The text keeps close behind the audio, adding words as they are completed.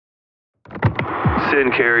Sin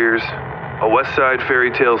Carriers, a West Side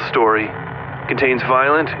fairy tale story, contains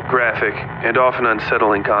violent, graphic, and often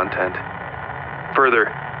unsettling content. Further,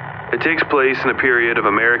 it takes place in a period of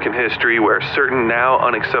American history where certain now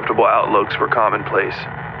unacceptable outlooks were commonplace.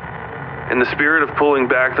 In the spirit of pulling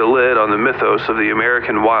back the lid on the mythos of the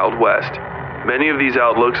American Wild West, many of these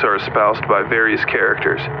outlooks are espoused by various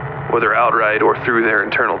characters, whether outright or through their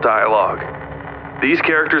internal dialogue. These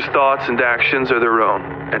characters' thoughts and actions are their own,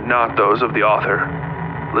 and not those of the author.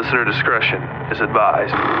 Listener discretion is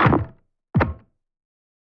advised.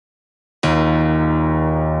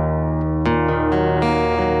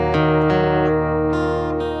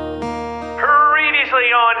 Previously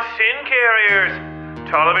on Sin Carriers,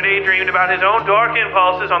 Tolliver daydreamed about his own dark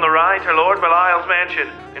impulses on the ride to Lord Belial's mansion,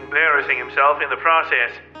 embarrassing himself in the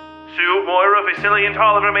process. Sue, Moira, Vasily, and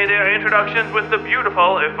Tolliver made their introductions with the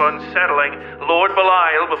beautiful, if unsettling, Lord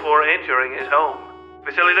Belial before entering his home.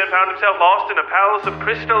 Vasily then found himself lost in a palace of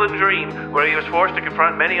crystal and dream, where he was forced to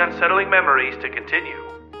confront many unsettling memories to continue.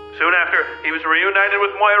 Soon after, he was reunited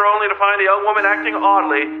with Moira only to find the young woman acting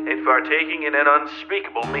oddly and partaking in an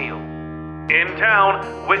unspeakable meal. In town,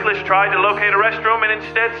 Wicklish tried to locate a restroom and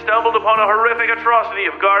instead stumbled upon a horrific atrocity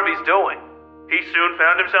of Garvey's doing. He soon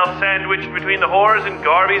found himself sandwiched between the horrors in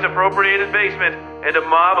Garvey's appropriated basement and a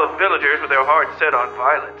mob of villagers with their hearts set on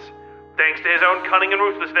violence. Thanks to his own cunning and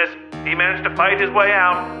ruthlessness, he managed to fight his way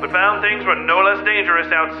out, but found things were no less dangerous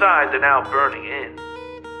outside than now burning in.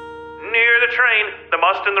 Near the train, the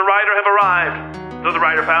Must and the Rider have arrived, though the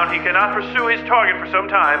Rider found he cannot pursue his target for some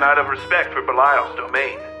time out of respect for Belial's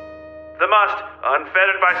domain. The Must,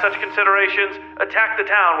 unfettered by such considerations, attacked the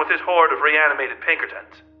town with his horde of reanimated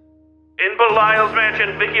Pinkertons. In Belial's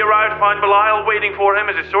mansion, Vicky arrived to find Belial waiting for him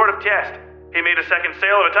as a sort of test. He made a second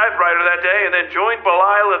sale of a typewriter that day and then joined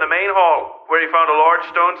Belial in the main hall, where he found a large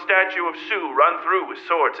stone statue of Sue run through with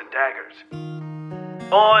swords and daggers.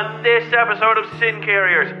 On this episode of Sin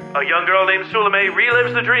Carriers, a young girl named Suleme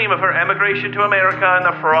relives the dream of her emigration to America and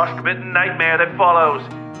the frost-bitten nightmare that follows.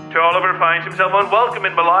 Tolliver finds himself unwelcome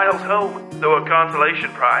in Belial's home, though a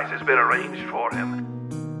consolation prize has been arranged for him.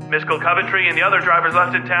 Miskell Coventry and the other drivers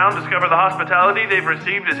left in town discover the hospitality they've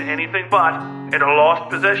received is anything but, and a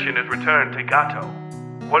lost possession is returned to Gato.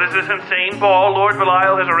 What is this insane ball Lord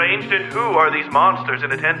Belial has arranged, and who are these monsters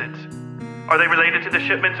in attendance? Are they related to the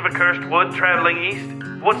shipments of accursed wood traveling east?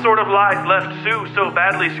 What sort of life left Sue so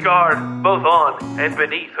badly scarred, both on and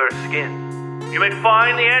beneath her skin? You may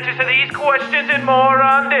find the answers to these questions and more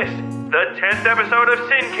on this, the 10th episode of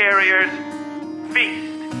Sin Carriers, Feast.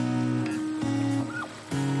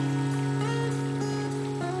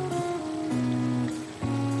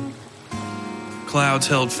 Clouds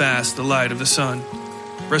held fast the light of the sun,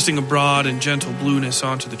 resting a broad and gentle blueness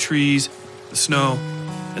onto the trees, the snow,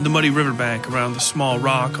 and the muddy riverbank around the small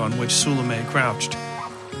rock on which Suleme crouched.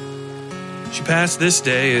 She passed this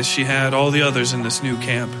day as she had all the others in this new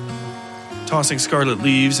camp, tossing scarlet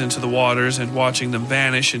leaves into the waters and watching them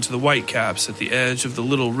vanish into the whitecaps at the edge of the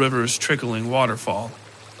little river's trickling waterfall.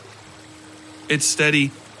 Its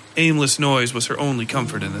steady, aimless noise was her only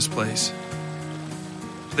comfort in this place.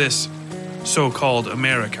 This so-called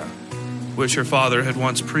America, which her father had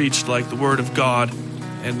once preached like the word of God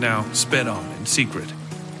and now sped on in secret.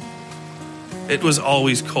 It was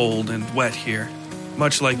always cold and wet here,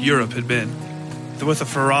 much like Europe had been, though with a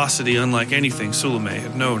ferocity unlike anything Suleme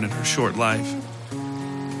had known in her short life.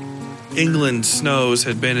 England's snows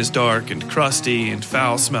had been as dark and crusty and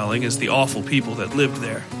foul-smelling as the awful people that lived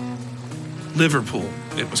there. Liverpool,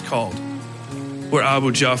 it was called, where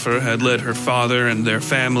Abu Ja'far had led her father and their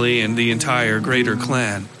family and the entire greater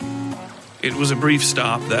clan. It was a brief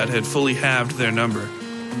stop that had fully halved their number,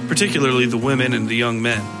 particularly the women and the young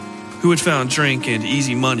men, who had found drink and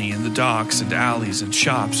easy money in the docks and alleys and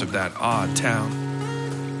shops of that odd town.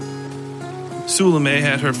 Suleme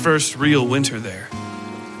had her first real winter there.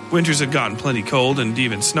 Winters had gotten plenty cold and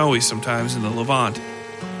even snowy sometimes in the Levant,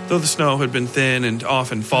 though the snow had been thin and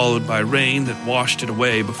often followed by rain that washed it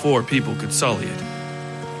away before people could sully it.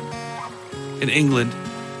 In England,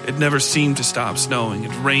 it never seemed to stop snowing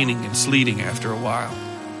and raining and sleeting after a while,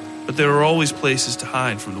 but there were always places to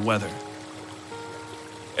hide from the weather.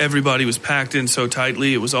 Everybody was packed in so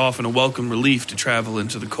tightly it was often a welcome relief to travel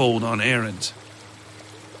into the cold on errands.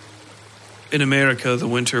 In America, the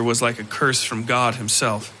winter was like a curse from God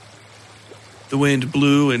himself. The wind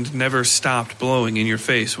blew and never stopped blowing in your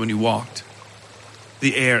face when you walked.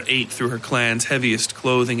 The air ate through her clan's heaviest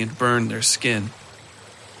clothing and burned their skin.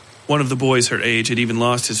 One of the boys her age had even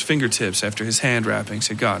lost his fingertips after his hand wrappings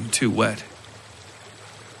had gotten too wet.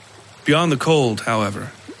 Beyond the cold,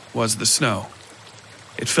 however, was the snow.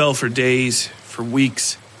 It fell for days, for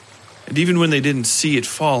weeks, And even when they didn't see it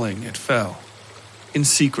falling, it fell. In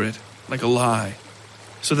secret, like a lie.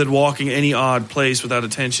 So that walking any odd place without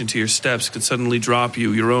attention to your steps could suddenly drop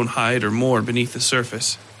you your own height or more beneath the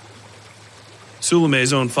surface.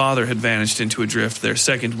 Suleime's own father had vanished into a drift their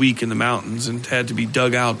second week in the mountains and had to be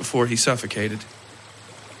dug out before he suffocated.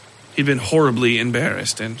 He'd been horribly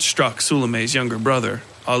embarrassed and struck Suleime's younger brother,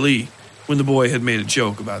 Ali, when the boy had made a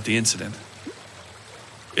joke about the incident.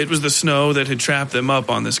 It was the snow that had trapped them up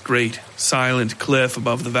on this great, silent cliff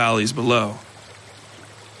above the valleys below.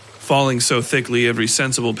 Falling so thickly, every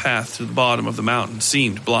sensible path to the bottom of the mountain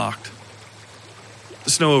seemed blocked. The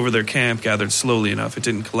snow over their camp gathered slowly enough it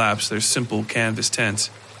didn't collapse their simple canvas tents,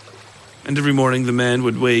 and every morning the men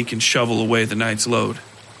would wake and shovel away the night's load.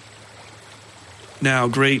 Now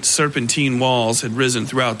great serpentine walls had risen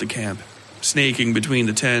throughout the camp, snaking between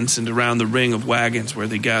the tents and around the ring of wagons where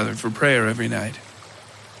they gathered for prayer every night.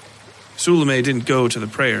 Suleime didn't go to the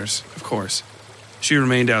prayers, of course. She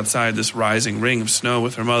remained outside this rising ring of snow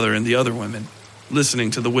with her mother and the other women,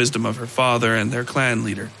 listening to the wisdom of her father and their clan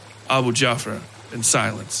leader, Abu Jafar, in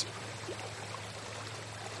silence.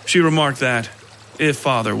 She remarked that, if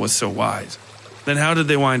father was so wise, then how did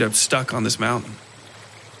they wind up stuck on this mountain?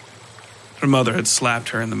 Her mother had slapped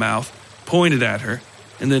her in the mouth, pointed at her,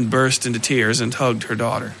 and then burst into tears and hugged her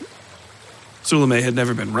daughter. Suleime had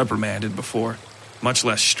never been reprimanded before, much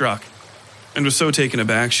less struck, and was so taken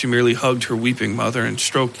aback she merely hugged her weeping mother and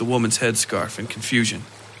stroked the woman's headscarf in confusion.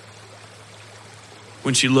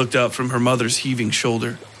 When she looked up from her mother's heaving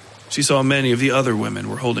shoulder, she saw many of the other women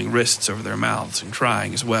were holding wrists over their mouths and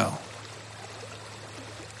crying as well.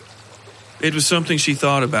 It was something she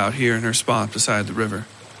thought about here in her spot beside the river,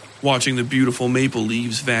 watching the beautiful maple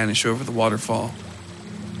leaves vanish over the waterfall.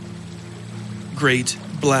 Great,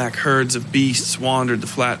 black herds of beasts wandered the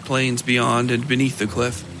flat plains beyond and beneath the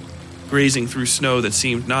cliff, grazing through snow that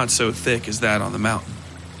seemed not so thick as that on the mountain.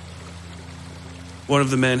 One of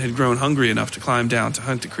the men had grown hungry enough to climb down to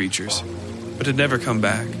hunt the creatures, but had never come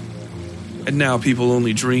back, and now people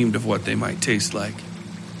only dreamed of what they might taste like.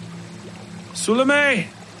 "Suleime!"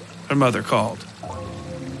 her mother called.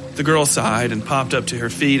 The girl sighed and popped up to her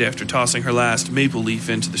feet after tossing her last maple leaf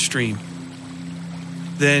into the stream.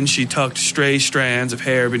 Then she tucked stray strands of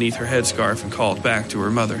hair beneath her headscarf and called back to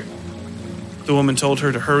her mother. The woman told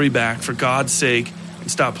her to hurry back for God's sake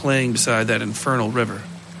and stop playing beside that infernal river.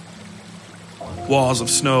 Walls of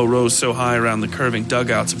snow rose so high around the curving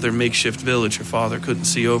dugouts of their makeshift village her father couldn't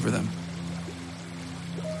see over them.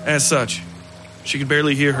 As such, she could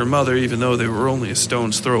barely hear her mother even though they were only a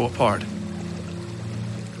stone's throw apart.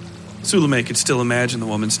 Suleime could still imagine the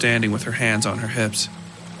woman standing with her hands on her hips,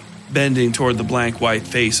 bending toward the blank white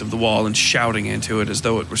face of the wall and shouting into it as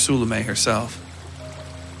though it were Suleime herself.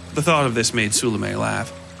 The thought of this made Suleime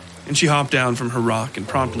laugh, and she hopped down from her rock and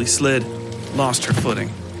promptly slid, lost her footing,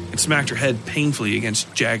 and smacked her head painfully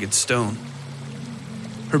against jagged stone.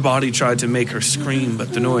 Her body tried to make her scream,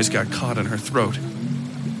 but the noise got caught in her throat.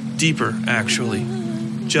 Deeper, actually,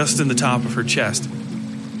 just in the top of her chest.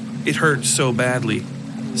 It hurt so badly,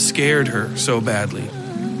 scared her so badly,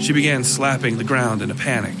 she began slapping the ground in a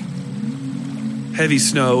panic. Heavy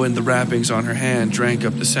snow and the wrappings on her hand drank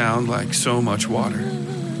up the sound like so much water.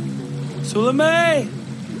 "Suleime!"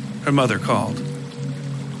 her mother called.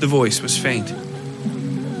 The voice was faint.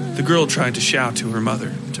 The girl tried to shout to her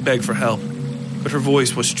mother, to beg for help, but her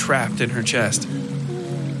voice was trapped in her chest.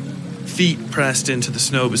 Feet pressed into the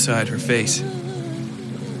snow beside her face.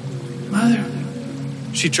 "Mother,"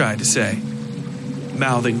 she tried to say,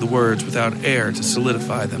 mouthing the words without air to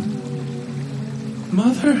solidify them.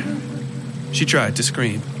 "Mother," she tried to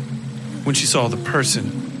scream, when she saw the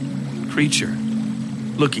creature,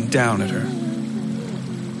 looking down at her.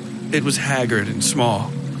 It was haggard and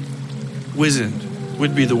small. Wizened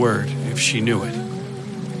would be the word if she knew it.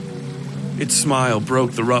 Its smile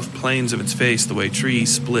broke the rough planes of its face the way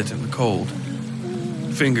trees split in the cold.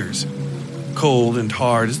 Fingers, cold and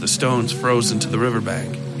hard as the stones frozen to the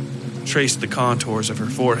riverbank, traced the contours of her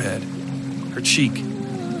forehead, her cheek,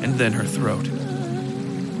 and then her throat.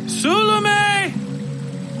 "Suleime!"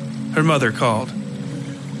 her mother called.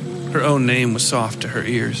 Her own name was soft to her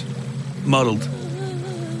ears, muddled.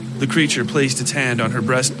 The creature placed its hand on her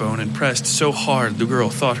breastbone and pressed so hard the girl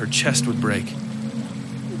thought her chest would break.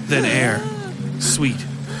 Then air, sweet,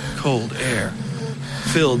 cold air,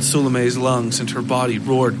 filled Suleime's lungs and her body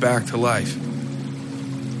roared back to life.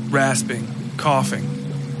 Rasping, coughing,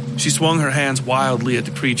 she swung her hands wildly at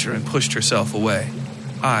the creature and pushed herself away,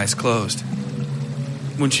 eyes closed.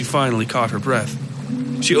 When she finally caught her breath,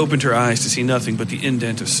 she opened her eyes to see nothing but the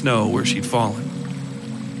indent of snow where she'd fallen.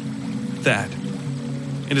 That,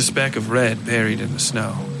 and a speck of red buried in the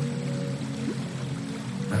snow.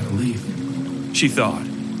 not a leaf, she thought.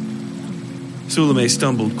 Sulome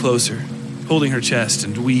stumbled closer, holding her chest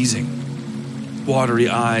and wheezing. Watery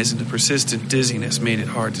eyes and a persistent dizziness made it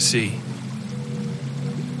hard to see.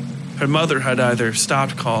 Her mother had either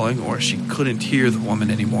stopped calling or she couldn't hear the woman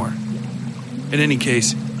anymore. In any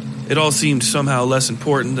case, it all seemed somehow less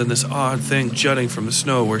important than this odd thing jutting from the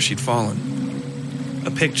snow where she'd fallen.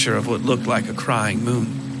 A picture of what looked like a crying moon.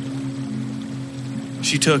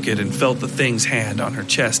 She took it and felt the thing's hand on her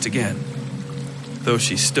chest again, though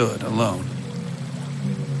she stood alone.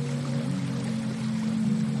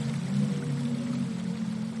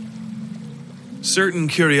 Certain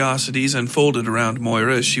curiosities unfolded around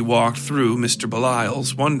Moira as she walked through Mr.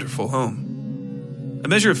 Belial's wonderful home. A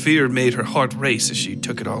measure of fear made her heart race as she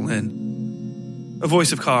took it all in. A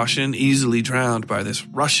voice of caution easily drowned by this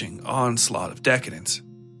rushing onslaught of decadence.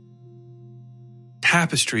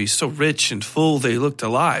 Tapestries so rich and full they looked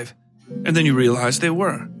alive, and then you realized they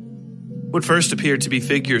were. What first appeared to be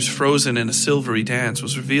figures frozen in a silvery dance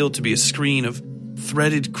was revealed to be a screen of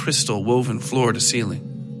threaded crystal woven floor to ceiling.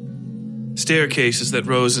 Staircases that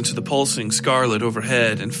rose into the pulsing scarlet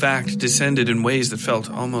overhead, in fact, descended in ways that felt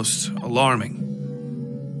almost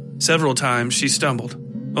alarming. Several times she stumbled,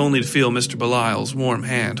 only to feel Mr. Belial's warm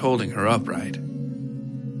hand holding her upright.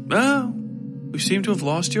 "Oh, we seem to have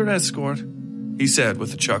lost your escort," he said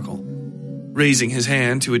with a chuckle, raising his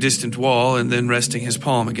hand to a distant wall and then resting his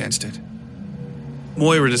palm against it.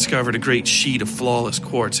 Moira discovered a great sheet of flawless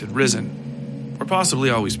quartz had risen, or possibly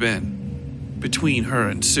always been, between her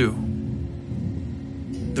and Sue.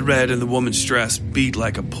 The red in the woman's dress beat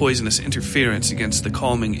like a poisonous interference against the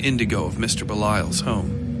calming indigo of Mr. Belial's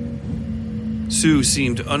home. Sue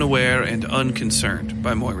seemed unaware and unconcerned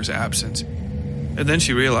by Moira's absence, and then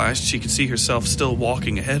she realized she could see herself still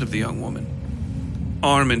walking ahead of the young woman,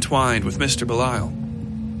 arm entwined with Mr. Belial.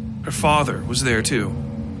 Her father was there too,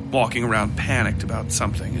 walking around panicked about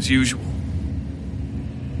something as usual.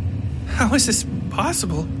 "How is this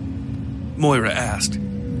possible?" Moira asked.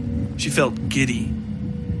 She felt giddy.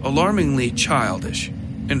 Alarmingly childish,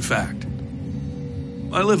 in fact.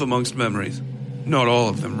 "I live amongst memories, not all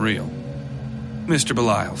of them real," Mr.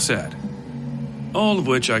 Belial said. "All of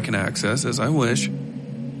which I can access as I wish,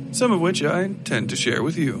 some of which I intend to share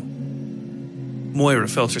with you." Moira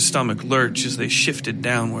felt her stomach lurch as they shifted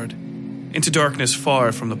downward, into darkness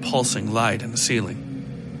far from the pulsing light in the ceiling.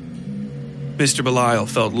 Mr. Belial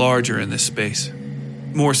felt larger in this space,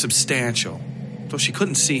 more substantial, though she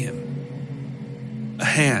couldn't see him. A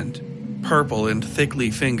hand, purple and thickly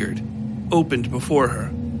fingered, opened before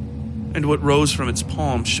her, and what rose from its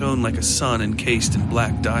palm shone like a sun encased in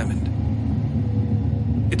black diamond.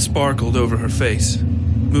 It sparkled over her face,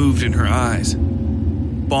 moved in her eyes.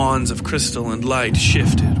 Bonds of crystal and light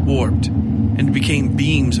shifted, warped, and became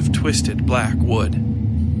beams of twisted black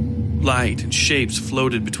wood. Light and shapes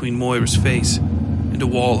floated between Moira's face and a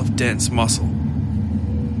wall of dense muscle.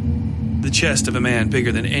 The chest of a man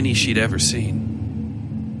bigger than any she'd ever seen.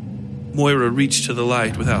 Moira reached to the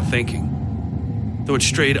light without thinking, though it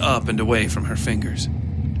strayed up and away from her fingers.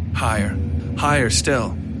 Higher, higher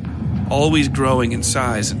still, always growing in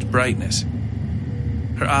size and brightness.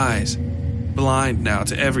 Her eyes, blind now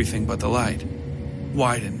to everything but the light,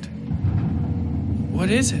 widened.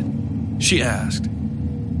 "What is it?" she asked.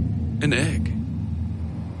 "An egg,"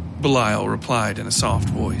 Belial replied in a soft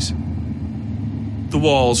voice. The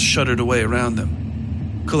walls shuddered away around them,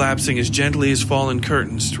 collapsing as gently as fallen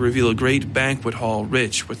curtains to reveal a great banquet hall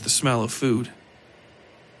rich with the smell of food.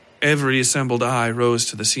 Every assembled eye rose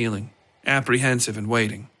to the ceiling, apprehensive and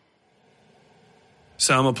waiting.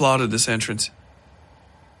 Some applauded this entrance.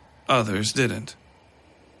 Others didn't.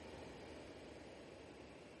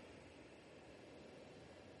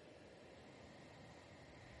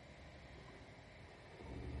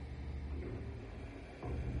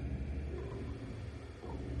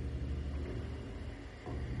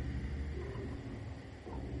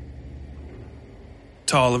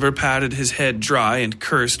 Tolliver patted his head dry and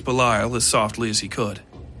cursed Belial as softly as he could.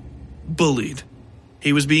 Bullied.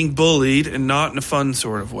 He was being bullied, and not in a fun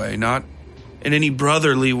sort of way, not in any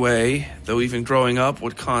brotherly way, though even growing up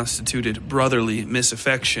what constituted brotherly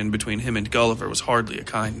misaffection between him and Gulliver was hardly a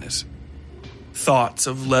kindness. Thoughts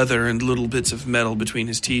of leather and little bits of metal between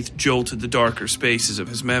his teeth jolted the darker spaces of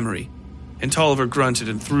his memory, and Tolliver grunted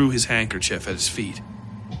and threw his handkerchief at his feet.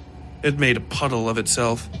 It made a puddle of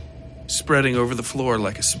itself, spreading over the floor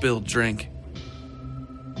like a spilled drink.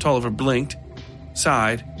 Tolliver blinked,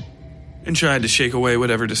 sighed, and tried to shake away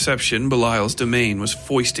whatever deception Belial's domain was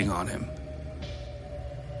foisting on him.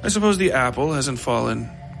 "I suppose the apple hasn't fallen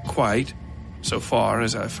quite so far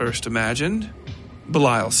as I first imagined,"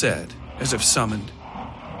 Belial said, as if summoned.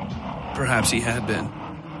 Perhaps he had been.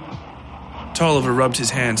 Tolliver rubbed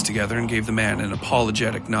his hands together and gave the man an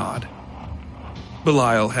apologetic nod.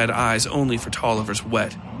 Belial had eyes only for Tolliver's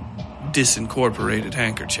wet, disincorporated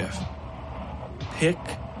handkerchief. Pick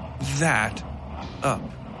that up.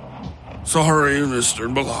 Sorry,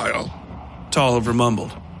 Mr. Belial, Tolliver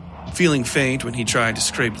mumbled, feeling faint when he tried to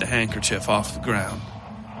scrape the handkerchief off the ground.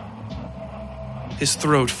 His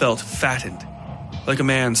throat felt fattened, like a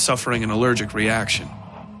man suffering an allergic reaction.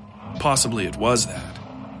 Possibly it was that.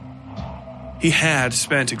 He had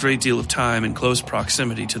spent a great deal of time in close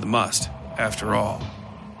proximity to the must, after all.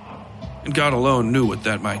 And God alone knew what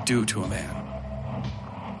that might do to a man.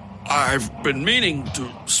 I've been meaning to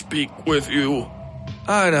speak with you.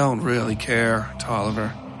 I don't really care,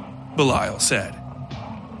 Tolliver, Belial said.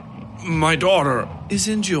 My daughter is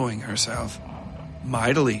enjoying herself.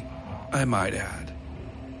 Mightily, I might add.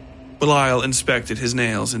 Belial inspected his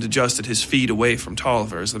nails and adjusted his feet away from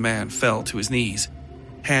Tolliver as the man fell to his knees,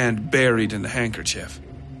 hand buried in the handkerchief.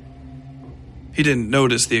 He didn't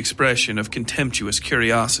notice the expression of contemptuous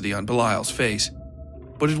curiosity on Belial's face,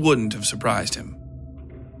 but it wouldn't have surprised him.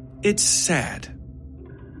 It's sad.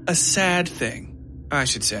 A sad thing, I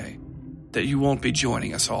should say, that you won't be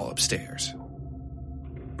joining us all upstairs.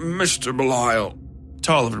 Mr. Belial,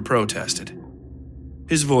 Tolliver protested.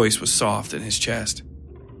 His voice was soft in his chest.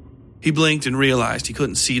 He blinked and realized he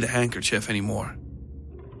couldn't see the handkerchief anymore.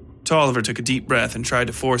 Tolliver took a deep breath and tried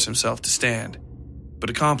to force himself to stand, but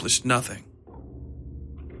accomplished nothing.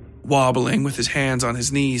 Wobbling with his hands on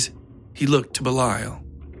his knees, he looked to Belial.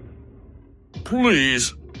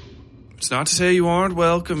 Please. It's not to say you aren't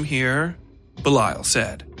welcome here, Belial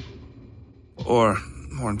said. Or,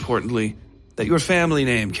 more importantly, that your family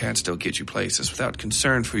name can't still get you places without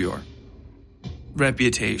concern for your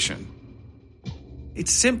reputation.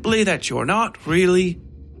 It's simply that you're not really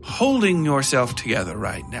holding yourself together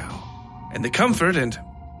right now. And the comfort and,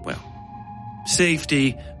 well,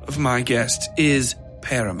 safety of my guests is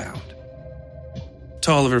paramount.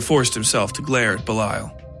 Tolliver forced himself to glare at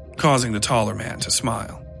Belial, causing the taller man to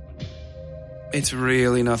smile. It's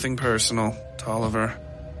really nothing personal, Tolliver.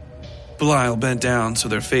 Belial bent down so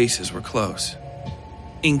their faces were close.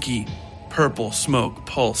 Inky, purple smoke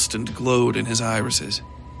pulsed and glowed in his irises.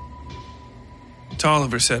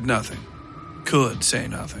 Tolliver said nothing, could say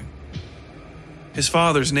nothing. His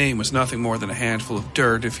father's name was nothing more than a handful of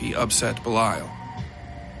dirt if he upset Belial,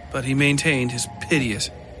 but he maintained his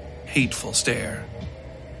piteous, hateful stare.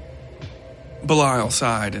 Belial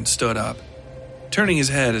sighed and stood up, turning his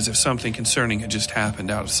head as if something concerning had just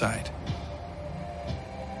happened out of sight.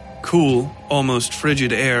 Cool, almost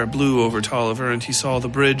frigid air blew over Tolliver, and he saw the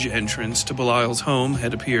bridge entrance to Belial's home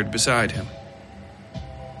had appeared beside him.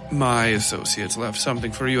 My associates left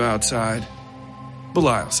something for you outside,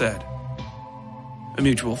 Belial said. A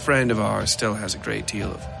mutual friend of ours still has a great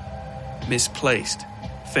deal of misplaced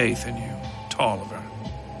faith in you, Tolliver.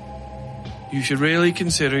 You should really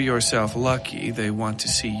consider yourself lucky they want to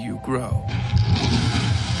see you grow.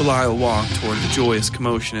 Belial walked toward the joyous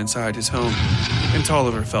commotion inside his home, and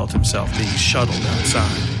Tolliver felt himself being shuttled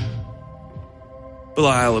outside.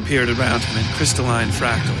 Belial appeared around him in crystalline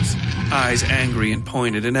fractals, eyes angry and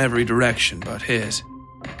pointed in every direction but his.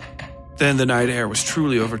 Then the night air was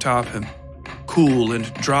truly overtop him, cool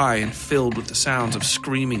and dry and filled with the sounds of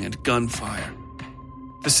screaming and gunfire,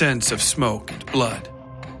 the scents of smoke and blood,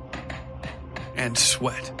 and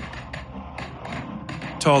sweat.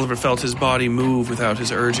 Tolliver felt his body move without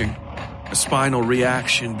his urging, a spinal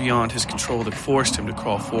reaction beyond his control that forced him to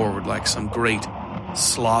crawl forward like some great,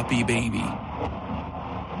 sloppy baby.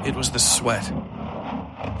 It was the sweat,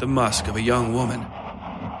 the musk of a young woman.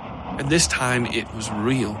 And this time it was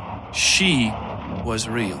real. She was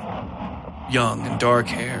real. Young and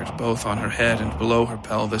dark-haired, both on her head and below her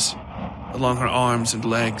pelvis, along her arms and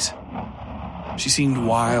legs. She seemed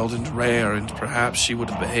wild and rare, and perhaps she would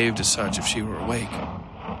have behaved as such if she were awake.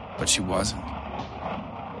 But she wasn't.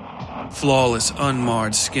 Flawless,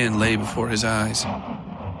 unmarred skin lay before his eyes.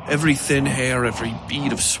 Every thin hair, every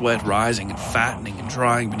bead of sweat rising and fattening and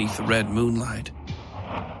drying beneath the red moonlight.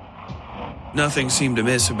 Nothing seemed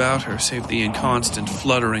amiss about her save the inconstant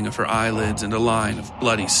fluttering of her eyelids and a line of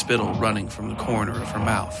bloody spittle running from the corner of her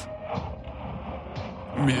mouth.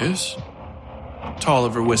 Miss?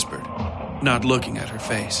 Tolliver whispered, not looking at her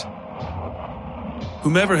face.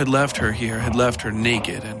 Whomever had left her here had left her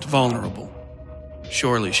naked and vulnerable.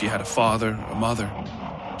 Surely she had a father, a mother,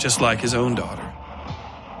 just like his own daughter.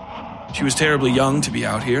 She was terribly young to be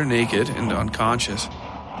out here, naked and unconscious.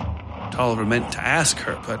 Tolliver meant to ask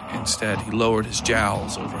her, but instead he lowered his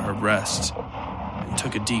jowls over her breasts and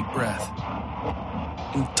took a deep breath.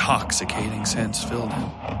 Intoxicating scents filled him.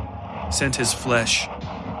 sent his flesh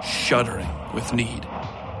shuddering with need.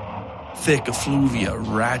 Thick effluvia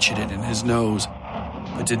ratcheted in his nose,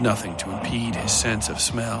 but did nothing to impede his sense of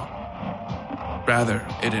smell. Rather,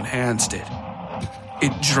 it enhanced it.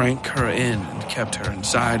 It drank her in and kept her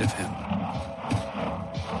inside of him.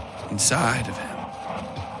 Inside of him.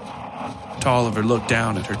 Tolliver looked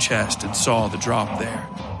down at her chest and saw the drop there,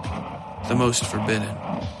 the most forbidden,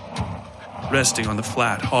 resting on the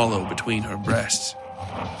flat hollow between her breasts.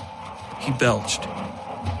 He belched,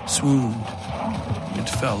 swooned, and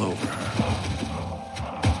fell over her.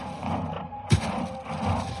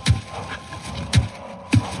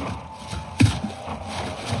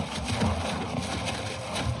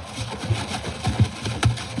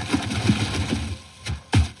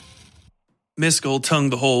 Miskell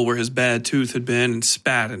tongued the hole where his bad tooth had been and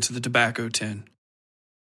spat into the tobacco tin.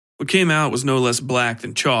 What came out was no less black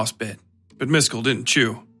than chaw spit, but Miskell didn't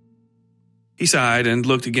chew. He sighed and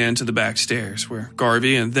looked again to the back stairs, where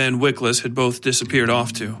Garvey and then Wickless had both disappeared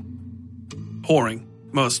off to. Whoring,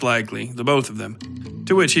 most likely, the both of them,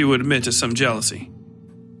 to which he would admit to some jealousy.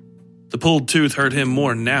 The pulled tooth hurt him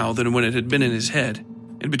more now than when it had been in his head,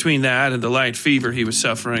 and between that and the light fever he was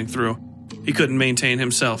suffering through, he couldn't maintain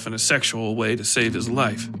himself in a sexual way to save his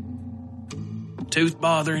life. "Tooth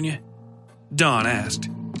bothering you?" Don asked.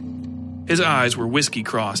 His eyes were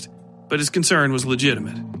whiskey-crossed, but his concern was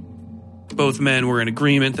legitimate. Both men were in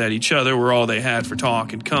agreement that each other were all they had for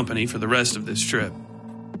talk and company for the rest of this trip.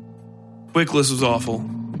 Wickless was awful.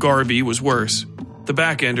 Garvey was worse. The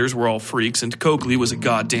backenders were all freaks, and Coakley was a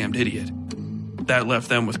goddamned idiot. That left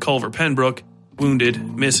them with Culver Penbrook,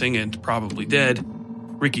 wounded, missing, and probably dead,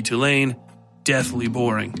 Ricky Tulane, deathly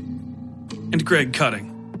boring, and Greg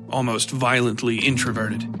Cutting, almost violently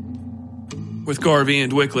introverted. With Garvey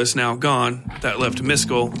and Wickless now gone, that left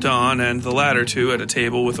Miskell, Don, and the latter two at a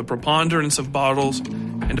table with a preponderance of bottles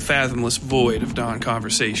and a fathomless void of Don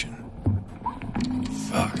conversation.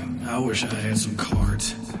 Fuck, I wish I had some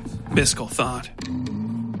cards, Miskell thought.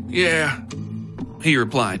 Yeah, he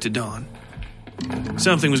replied to Don.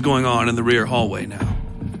 Something was going on in the rear hallway now.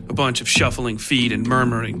 A bunch of shuffling feet and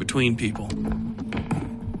murmuring between people.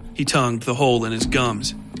 He tongued the hole in his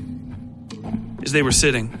gums. As they were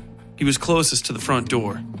sitting, he was closest to the front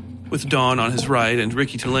door, with Don on his right and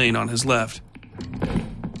Ricky Tulane on his left.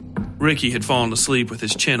 Ricky had fallen asleep with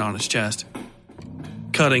his chin on his chest.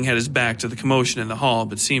 Cutting had his back to the commotion in the hall,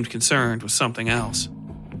 but seemed concerned with something else.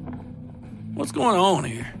 "What's going on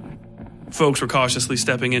here?" Folks were cautiously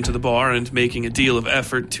stepping into the bar and making a deal of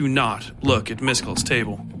effort to not look at Miskell's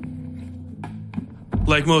table.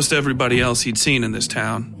 Like most everybody else he'd seen in this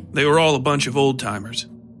town, they were all a bunch of old-timers,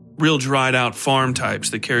 real dried-out farm types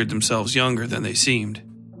that carried themselves younger than they seemed.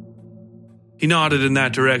 He nodded in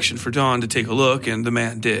that direction for Don to take a look, and the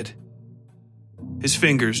man did. His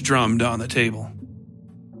fingers drummed on the table.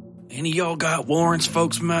 "Any of y'all got warrants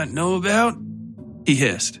folks might know about?" he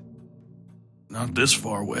hissed. not this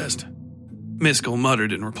far west, Miskell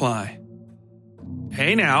muttered in reply.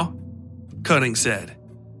 "Hey now," Cutting said.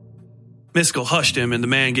 Miskell hushed him, and the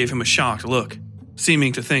man gave him a shocked look,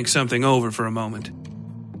 seeming to think something over for a moment.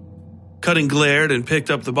 Cutting glared and picked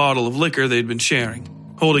up the bottle of liquor they'd been sharing,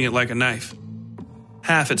 holding it like a knife.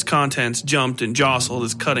 Half its contents jumped and jostled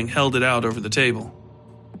as Cutting held it out over the table.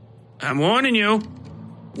 "I'm warning you."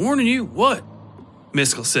 "Warning you? What?"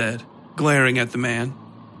 Miskell said, glaring at the man.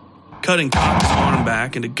 Cutting cocked his arm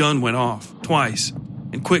back and a gun went off, twice,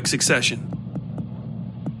 in quick succession.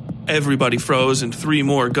 Everybody froze and 3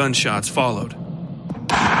 more gunshots followed.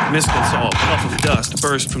 Miskell saw a puff of dust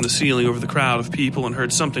burst from the ceiling over the crowd of people and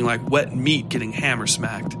heard something like wet meat getting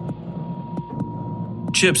hammer-smacked.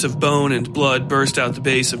 Chips of bone and blood burst out the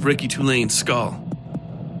base of Ricky Tulane's skull.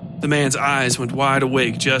 The man's eyes went wide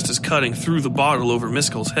awake just as Cutting threw the bottle over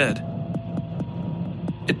Miskell's head.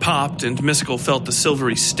 It popped, and Miskell felt the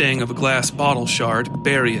silvery sting of a glass bottle shard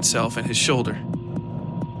bury itself in his shoulder.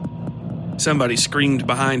 Somebody screamed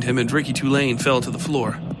behind him, and Ricky Tulane fell to the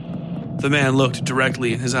floor. The man looked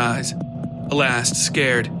directly in his eyes, a last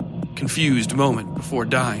scared, confused moment before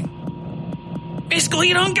dying. "Miskell,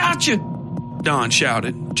 you done gotcha!" Don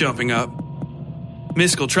shouted, jumping up.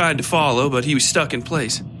 Miskell tried to follow, but he was stuck in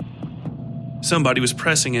place. Somebody was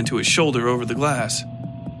pressing into his shoulder over the glass.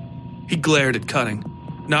 He glared at Cutting,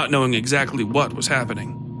 not knowing exactly what was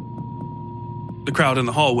happening. The crowd in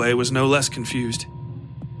the hallway was no less confused.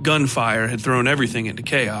 Gunfire had thrown everything into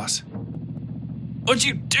chaos. "What'd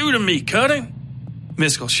you do to me, Cutting?"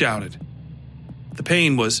 Miskell shouted. The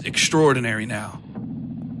pain was extraordinary now,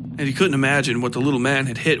 and he couldn't imagine what the little man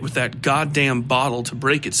had hit with that goddamn bottle to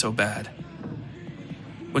break it so bad.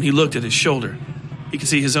 When he looked at his shoulder, he could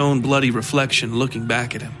see his own bloody reflection looking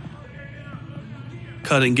back at him.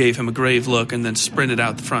 Cutting gave him a grave look and then sprinted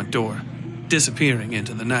out the front door, disappearing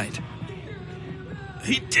into the night.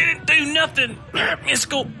 He didn't do nothing,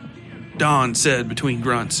 Miskell, Don said between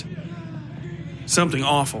grunts. Something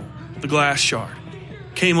awful, the glass shard,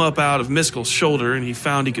 came up out of Miskell's shoulder and he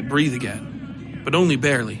found he could breathe again, but only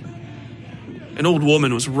barely. An old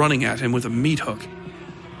woman was running at him with a meat hook.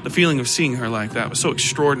 The feeling of seeing her like that was so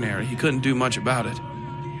extraordinary he couldn't do much about it.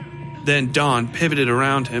 Then Don pivoted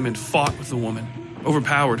around him and fought with the woman,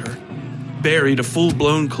 overpowered her, buried a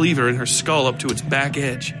full-blown cleaver in her skull up to its back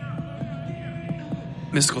edge.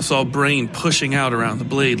 Miskell saw brain pushing out around the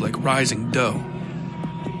blade like rising dough.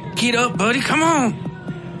 Get up, buddy, come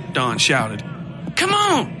on, Don shouted. Come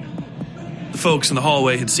on! The folks in the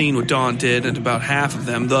hallway had seen what Don did, and about half of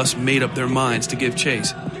them thus made up their minds to give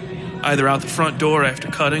chase, either out the front door after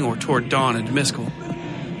Cutting or toward Don and Miskell.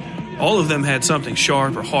 All of them had something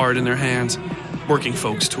sharp or hard in their hands, working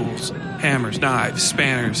folks' tools, hammers, knives,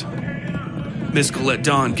 spanners. Miskell let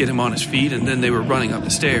Don get him on his feet, and then they were running up the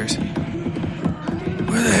stairs.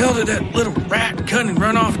 Where the hell did that little rat Cutting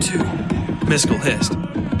run off to? Miskell hissed.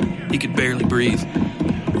 He could barely breathe.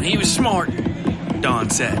 He was smart, Don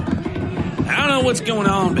said. I don't know what's going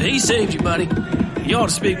on, but he saved you, buddy. You ought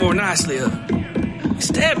to speak more nicely of him. He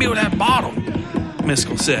stabbed me with that bottle,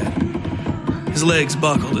 Miskell said. His legs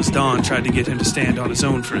buckled as Don tried to get him to stand on his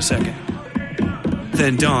own for a second.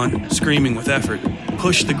 Then Don, screaming with effort,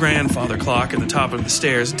 pushed the grandfather clock at the top of the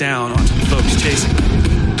stairs down onto the folks chasing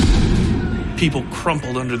them. People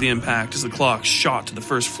crumpled under the impact as the clock shot to the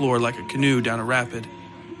first floor like a canoe down a rapid.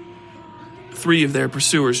 3 of their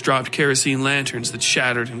pursuers dropped kerosene lanterns that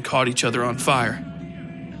shattered and caught each other on fire,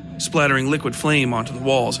 splattering liquid flame onto the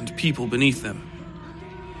walls and people beneath them.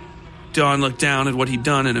 Don looked down at what he'd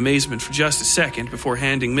done in amazement for just a second before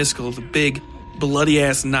handing Miskell the big,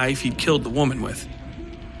 bloody-ass knife he'd killed the woman with.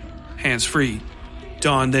 Hands free,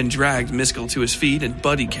 Don then dragged Miskell to his feet and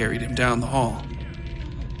Buddy carried him down the hall.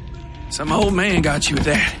 Some old man got you with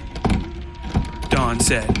that, Don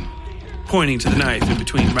said, pointing to the knife in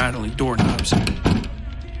between rattling doorknobs.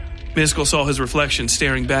 Miskell saw his reflection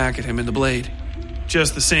staring back at him in the blade,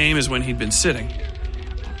 just the same as when he'd been sitting.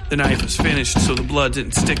 The knife was finished so the blood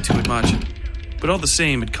didn't stick to it much, but all the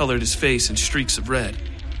same it colored his face in streaks of red.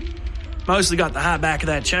 Mostly got the high back of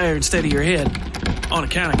that chair instead of your head, on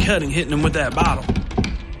account of Cutting hitting him with that bottle.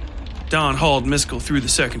 Don hauled Miskell through the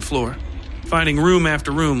second floor, finding room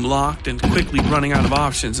after room locked and quickly running out of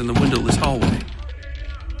options in the windowless hallway.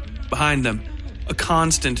 Behind them, a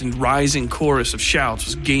constant and rising chorus of shouts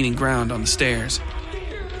was gaining ground on the stairs.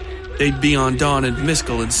 They'd be on Don and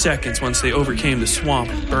Miskell in seconds once they overcame the swamp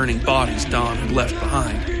of burning bodies Don had left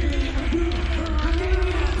behind.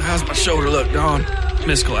 How's my shoulder look, Don?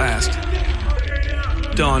 Miskell asked.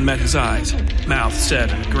 Don met his eyes, mouth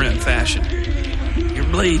set in a grim fashion. You're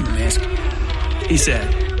bleeding, Miskell, he said.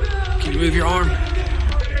 Can you move your arm?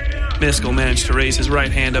 Miskell managed to raise his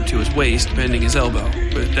right hand up to his waist, bending his elbow,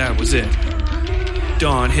 but that was it.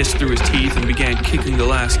 Don hissed through his teeth and began kicking the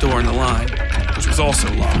last door in the line, which was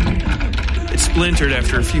also locked. It splintered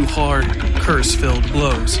after a few hard, curse-filled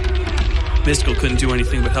blows. Miskell couldn't do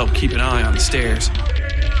anything but help keep an eye on the stairs.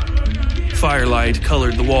 Firelight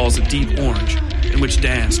colored the walls a deep orange, in which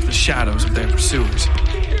danced the shadows of their pursuers.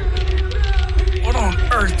 What on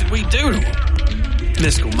earth did we do to him?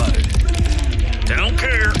 Miskell muttered. Don't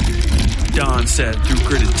care, Don said through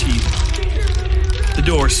gritted teeth. The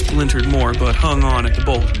door splintered more but hung on at the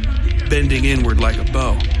bolt, bending inward like a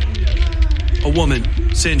bow. A woman,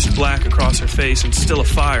 singed black across her face and still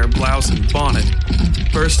afire blouse and bonnet,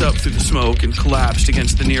 burst up through the smoke and collapsed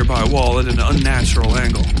against the nearby wall at an unnatural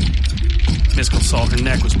angle. Miskell saw her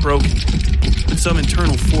neck was broken, but some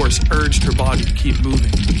internal force urged her body to keep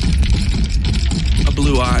moving. A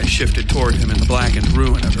blue eye shifted toward him in the blackened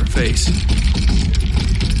ruin of her face.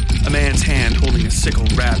 A man's hand holding a sickle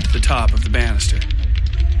wrapped the top of the banister.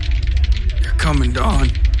 You're coming, Don,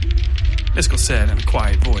 Miskell said in a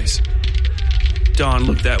quiet voice. Don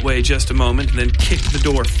looked that way just a moment and then kicked the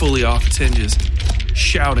door fully off its hinges,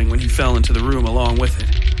 shouting when he fell into the room along with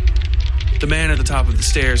it. The man at the top of the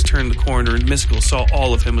stairs turned the corner and Miskell saw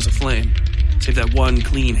all of him was aflame, save that one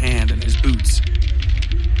clean hand and his boots.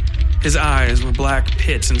 His eyes were black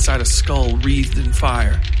pits inside a skull wreathed in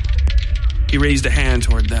fire. He raised a hand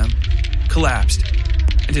toward them, collapsed,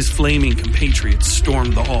 and his flaming compatriots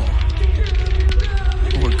stormed the hall.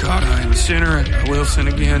 Lord God, I am a sinner and I will sin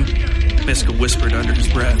again, Miskell whispered under his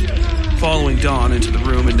breath, following Don into the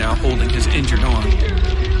room and now holding his injured arm.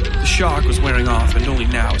 The shock was wearing off, and only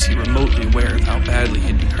now was he remotely aware of how badly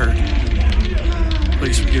he'd been hurt.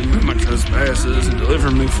 Please forgive me my trespasses and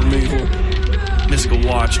deliver me from evil. Miskell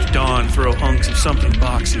watched Don throw hunks of something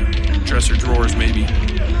boxy, dresser drawers maybe,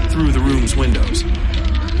 through the room's windows.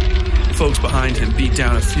 The folks behind him beat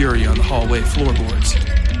down a fury on the hallway floorboards.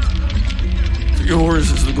 "For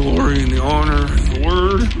yours is the glory and the honor and the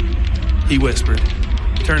word," he whispered,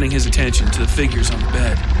 turning his attention to the figures on the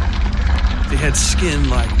bed. They had skin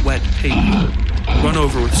like wet paper, run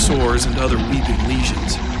over with sores and other weeping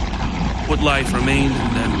lesions. What life remained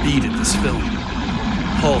in them beat at this film,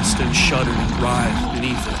 pulsed and shuddered and writhed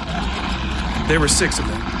beneath it. There were 6 of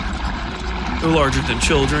them, no larger than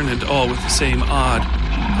children and all with the same odd,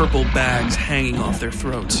 purple bags hanging off their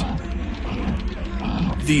throats.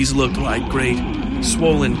 These looked like great,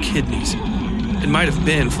 swollen kidneys, and might have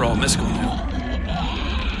been for all Miskell knew.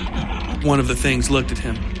 One of the things looked at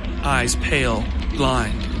him, eyes pale,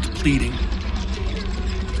 blind, and pleading.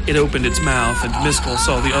 It opened its mouth, and Miskell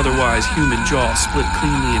saw the otherwise human jaw split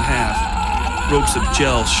cleanly in half, ropes of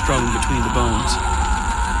gel strung between the bones.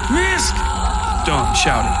 "Misk!" Don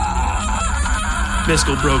shouted.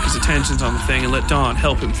 Miskell broke his attentions on the thing and let Don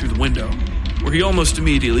help him through the window, where he almost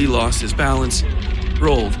immediately lost his balance,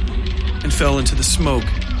 rolled, and fell into the smoke,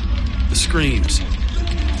 the screams,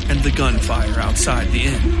 and the gunfire outside the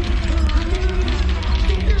inn.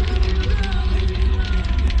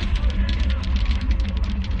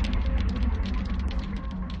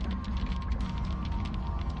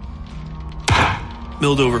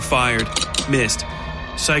 Mildover fired, missed,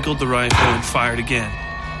 cycled the rifle, and fired again,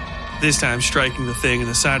 this time striking the thing in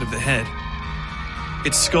the side of the head.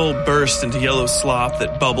 Its skull burst into yellow slop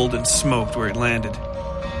that bubbled and smoked where it landed.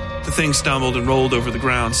 The thing stumbled and rolled over the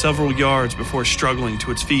ground several yards before struggling to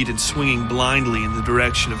its feet and swinging blindly in the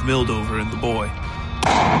direction of Mildover and the boy.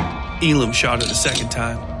 Elam shot it a second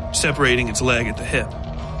time, separating its leg at the hip.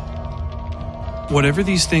 Whatever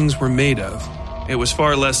these things were made of, it was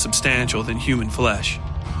far less substantial than human flesh.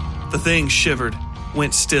 The thing shivered,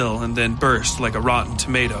 went still, and then burst like a rotten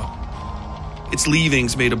tomato. Its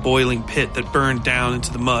leavings made a boiling pit that burned down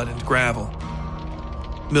into the mud and gravel.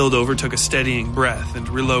 Mildover took a steadying breath and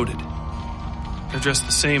reloaded. "They're just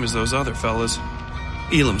the same as those other fellas,"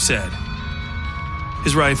 Elam said.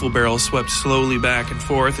 His rifle barrel swept slowly back and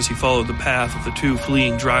forth as he followed the path of the 2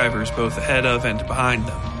 fleeing drivers both ahead of and behind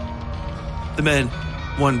them. The men,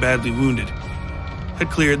 one badly wounded, had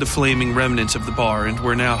cleared the flaming remnants of the bar and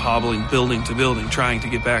were now hobbling building to building trying to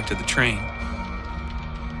get back to the train.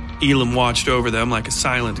 Elam watched over them like a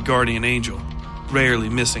silent guardian angel, rarely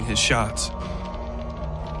missing his shots.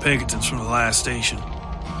 "Pinkertons from the last station,"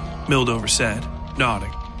 Mildover said,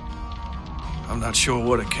 nodding. "I'm not sure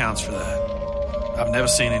what accounts for that. I've never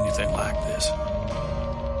seen anything like this."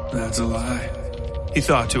 "That's a lie," he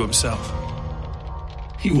thought to himself.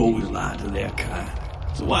 You always lie to their kind,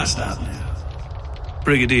 so why stop now?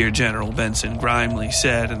 Brigadier General Benson grimly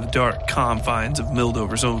said in the dark confines of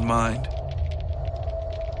Mildover's own mind.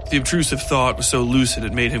 The obtrusive thought was so lucid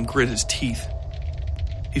it made him grit his teeth.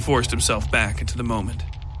 He forced himself back into the moment.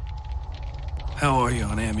 "How are you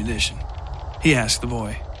on ammunition?" he asked the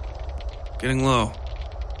boy. "Getting low,"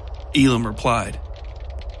 Elam replied.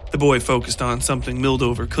 The boy focused on something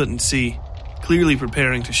Mildover couldn't see, clearly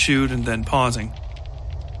preparing to shoot and then pausing.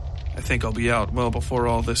 "I think I'll be out well before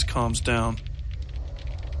all this calms down."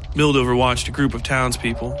 Mildover watched a group of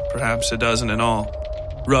townspeople, perhaps a dozen in all,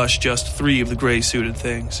 rush just 3 of the gray-suited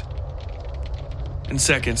things. In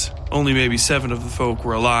seconds, only maybe 7 of the folk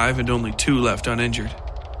were alive and only 2 left uninjured.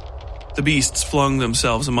 The beasts flung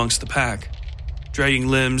themselves amongst the pack, dragging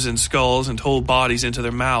limbs and skulls and whole bodies into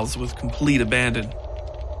their mouths with complete abandon.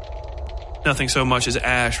 Nothing so much as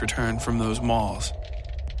ash returned from those maws.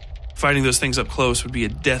 Fighting those things up close would be a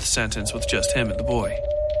death sentence with just him and the boy.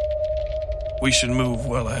 "We should move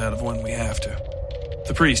well ahead of when we have to,"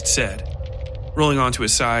 the priest said, rolling onto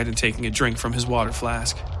his side and taking a drink from his water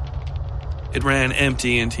flask. It ran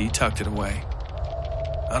empty and he tucked it away.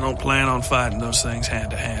 "I don't plan on fighting those things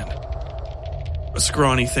hand to hand." A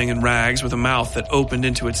scrawny thing in rags with a mouth that opened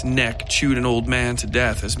into its neck chewed an old man to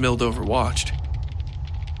death as Mildover watched.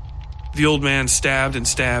 The old man stabbed and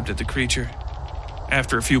stabbed at the creature.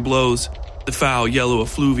 After a few blows, the foul yellow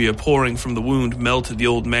effluvia pouring from the wound melted the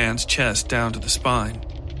old man's chest down to the spine.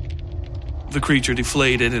 The creature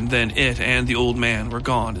deflated, and then it and the old man were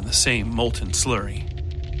gone in the same molten slurry.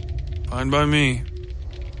 "Fine by me."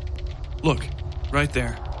 "Look, right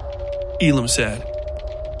there," Elam said.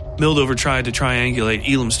 Mildover tried to triangulate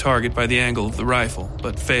Elam's target by the angle of the rifle,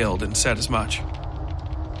 but failed and said as much.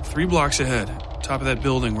 3 blocks ahead, top of that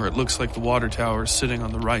building where it looks like the water tower is sitting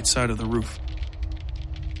on the right side of the roof."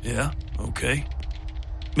 "Yeah, okay,"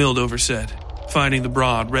 Mildover said, finding the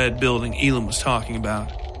broad red building Elam was talking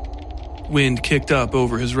about. Wind kicked up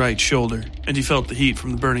over his right shoulder, and he felt the heat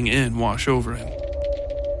from the burning inn wash over him.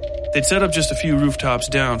 They'd set up just a few rooftops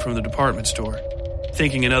down from the department store,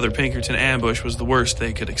 thinking another Pinkerton ambush was the worst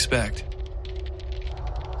they could expect.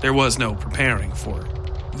 There was no preparing for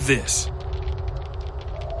this.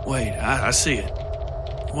 Wait, I see it.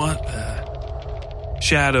 What the...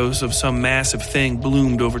 Shadows of some massive thing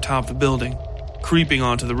bloomed over top the building, creeping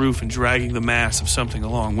onto the roof and dragging the mass of something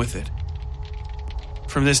along with it.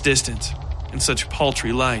 From this distance, in such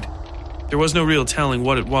paltry light, there was no real telling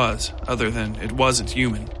what it was, other than it wasn't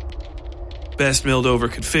human. Best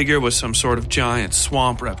Mildover could figure was some sort of giant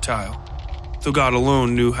swamp reptile, though God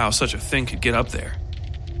alone knew how such a thing could get up there.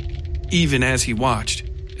 Even as he watched,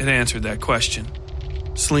 it answered that question,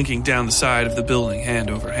 slinking down the side of the building hand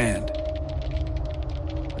over hand.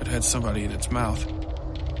 It had somebody in its mouth,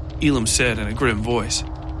 Elam said in a grim voice.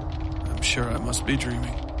 I'm sure I must be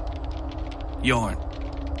dreaming. Yarn,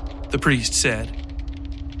 the priest said.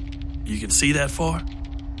 You can see that far?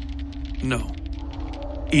 No,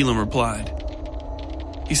 Elam replied.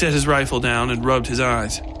 He set his rifle down and rubbed his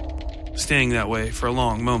eyes, staying that way for a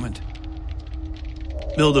long moment.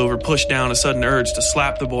 Mildover pushed down a sudden urge to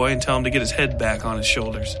slap the boy and tell him to get his head back on his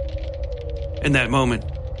shoulders. In that moment,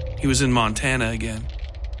 he was in Montana again,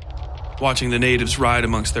 watching the natives ride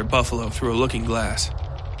amongst their buffalo through a looking glass.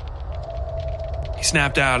 He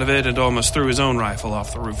snapped out of it and almost threw his own rifle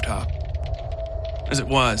off the rooftop. As it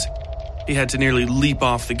was, he had to nearly leap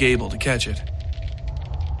off the gable to catch it.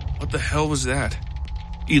 What the hell was that?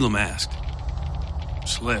 Elam asked.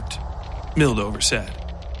 Slipped, Mildover said.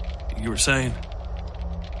 You were saying?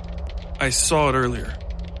 I saw it earlier,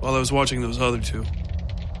 while I was watching those other two.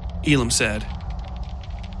 Elam said.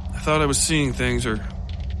 I thought I was seeing things, or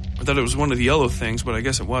I thought it was one of the yellow things, but I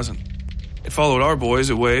guess it wasn't. It followed our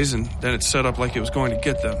boys a ways, and then it set up like it was going to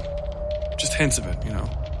get them. Just hints of it, you know.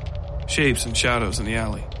 Shapes and shadows in the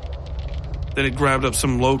alley. Then it grabbed up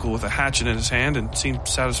some local with a hatchet in his hand and seemed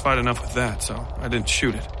satisfied enough with that, so I didn't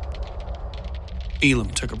shoot it.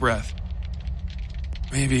 Elam took a breath.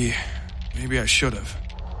 Maybe I should have.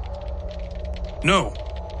 No,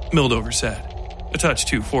 Mildover said, a touch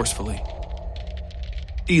too forcefully.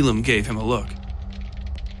 Elam gave him a look.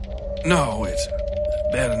 No, it's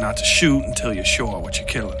better not to shoot until you're sure what you're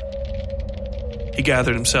killing. He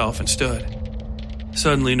gathered himself and stood,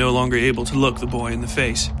 suddenly no longer able to look the boy in the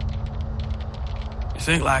face. You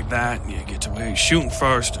think like that and you get to where you're shooting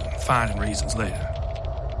first and finding reasons later.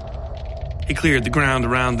 He cleared the ground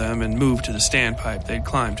around them and moved to the standpipe they'd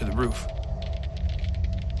climbed to the roof.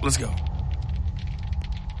 Let's go.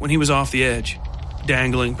 When he was off the edge,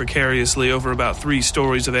 dangling precariously over about 3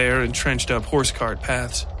 stories of air and trenched up horse cart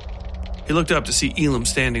paths, he looked up to see Elam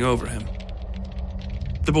standing over him.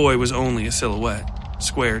 The boy was only a silhouette,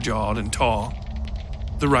 square-jawed and tall.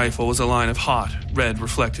 The rifle was a line of hot,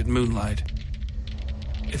 red-reflected moonlight.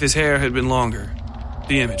 If his hair had been longer,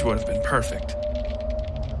 the image would have been perfect.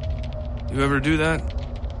 You ever do that?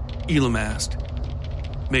 Elam asked.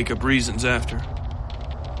 Make up reasons after.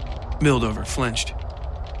 Mildover flinched.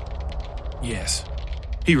 Yes,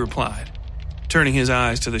 he replied, turning his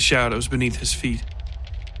eyes to the shadows beneath his feet.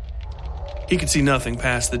 He could see nothing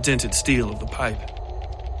past the dented steel of the pipe.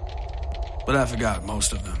 But I forgot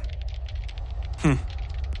most of them.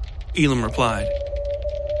 Elam replied,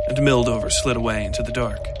 and Mildover slid away into the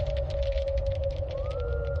dark.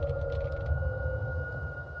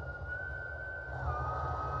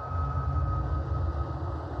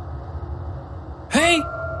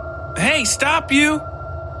 Hey, stop you!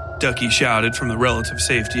 Ducky shouted from the relative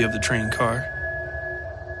safety of the train car.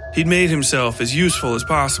 He'd made himself as useful as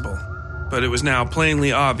possible, but it was now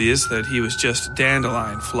plainly obvious that he was just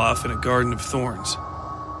dandelion fluff in a garden of thorns.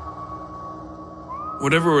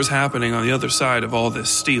 Whatever was happening on the other side of all this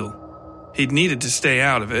steel, he'd needed to stay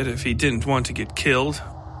out of it if he didn't want to get killed,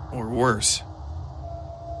 or worse.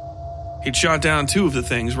 He'd shot down 2 of the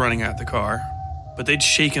things running at the car, but they'd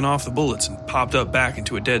shaken off the bullets and popped up back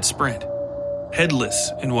into a dead sprint.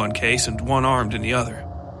 Headless in one case and one-armed in the other,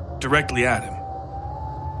 directly at him.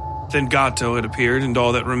 Then Gato had appeared, and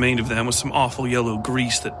all that remained of them was some awful yellow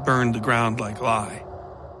grease that burned the ground like lye.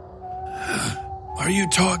 Are you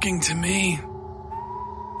talking to me?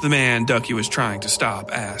 The man Ducky was trying to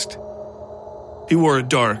stop asked. He wore a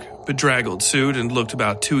dark, bedraggled suit and looked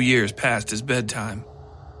about 2 years past his bedtime.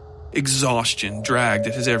 Exhaustion dragged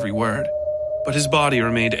at his every word, but his body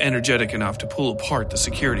remained energetic enough to pull apart the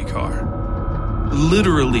security car.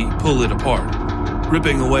 Literally pull it apart,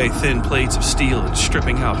 ripping away thin plates of steel and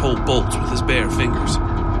stripping out whole bolts with his bare fingers.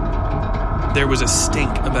 There was a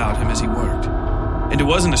stink about him as he worked, and it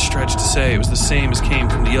wasn't a stretch to say it was the same as came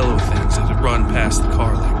from the yellow things that had run past the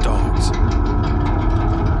car like dogs.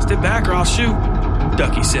 Step back or I'll shoot,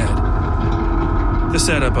 Ducky said. The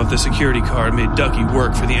setup of the security guard made Ducky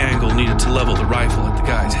work for the angle needed to level the rifle at the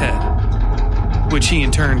guy's head, which he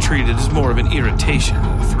in turn treated as more of an irritation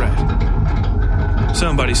than a threat.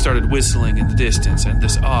 Somebody started whistling in the distance, and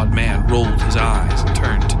this odd man rolled his eyes and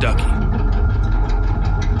turned to Ducky.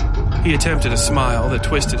 He attempted a smile that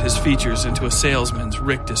twisted his features into a salesman's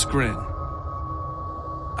rictus grin.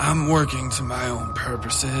 I'm working to my own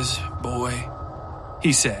purposes, boy,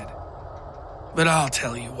 he said. But I'll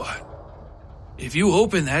tell you what. If you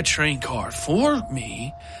open that train card for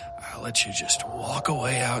me, I'll let you just walk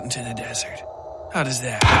away out into the desert. How does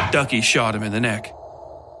that? Ducky shot him in the neck,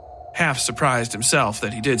 half surprised himself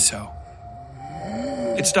that he did so.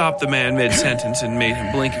 It stopped the man mid-sentence and made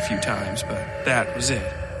him blink a few times, but that was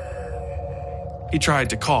it. He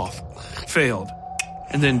tried to cough, failed,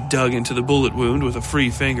 and then dug into the bullet wound with a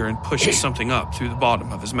free finger and pushed something up through the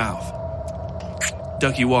bottom of his mouth.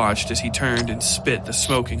 Ducky watched as he turned and spit the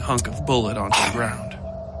smoking hunk of bullet onto the ground.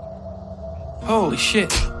 Holy shit,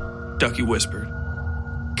 Ducky whispered.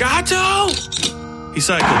 Gato! He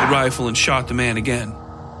cycled the rifle and shot the man again,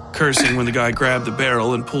 cursing when the guy grabbed the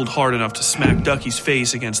barrel and pulled hard enough to smack Ducky's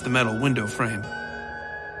face against the metal window frame.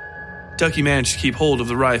 Ducky managed to keep hold of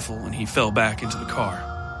the rifle and he fell back into the car.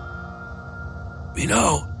 You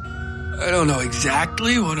know, I don't know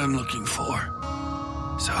exactly what I'm looking for,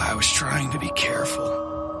 so I was trying to be careful,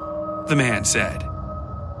 the man said.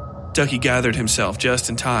 Ducky gathered himself just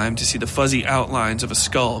in time to see the fuzzy outlines of a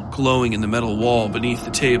skull glowing in the metal wall beneath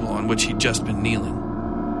the table on which he'd just been kneeling.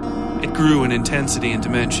 It grew in intensity and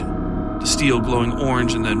dimension, the steel glowing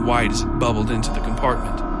orange and then white as it bubbled into the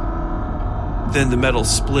compartment. Then the metal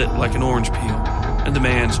split like an orange peel, and the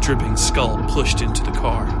man's dripping skull pushed into the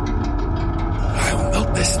car. I'll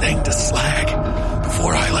melt this thing to slag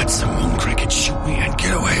before I let some moon cricket shoot me and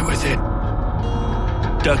get away with it.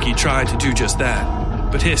 Ducky tried to do just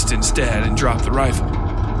that, but hissed instead and dropped the rifle.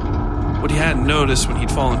 What he hadn't noticed when he'd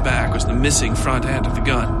fallen back was the missing front end of the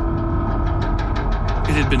gun.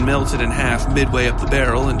 It had been melted in half midway up the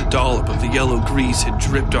barrel, and a dollop of the yellow grease had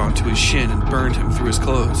dripped onto his shin and burned him through his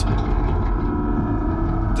clothes.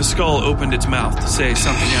 The skull opened its mouth to say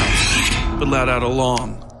something else, but let out a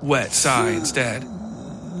long, wet sigh instead.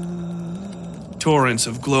 Torrents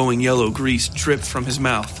of glowing yellow grease dripped from his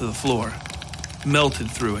mouth to the floor, melted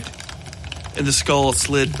through it, and the skull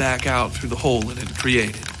slid back out through the hole it had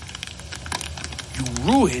created. You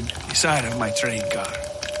ruined the side of my train car,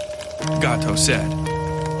 Gato said,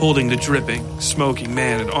 holding the dripping, smoking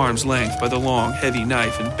man at arm's length by the long, heavy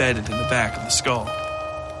knife embedded in the back of the skull.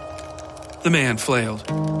 The man flailed,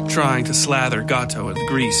 trying to slather Gato in the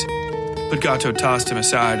grease, but Gato tossed him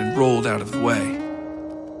aside and rolled out of the way.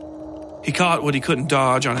 He caught what he couldn't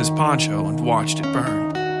dodge on his poncho and watched it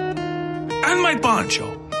burn. And my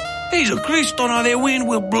poncho! Jesus Christo, now the wind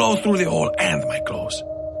will blow through the hole and my clothes.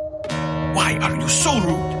 Why are you so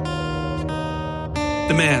rude?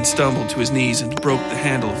 The man stumbled to his knees and broke the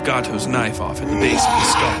handle of Gato's knife off at the base of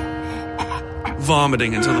his skull,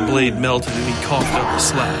 vomiting until the blade melted and he coughed up the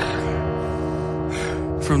slag.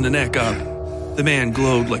 From the neck up, the man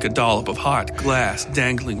glowed like a dollop of hot glass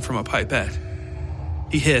dangling from a pipette.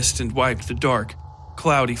 He hissed and wiped the dark,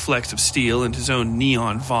 cloudy flecks of steel and his own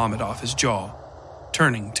neon vomit off his jaw,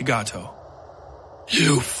 turning to Gato.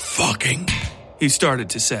 You fucking... he started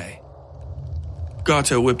to say.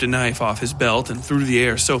 Gato whipped a knife off his belt and through the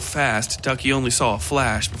air so fast Ducky only saw a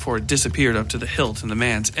flash before it disappeared up to the hilt in the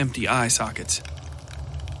man's empty eye sockets.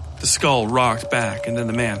 The skull rocked back and then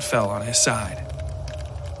the man fell on his side.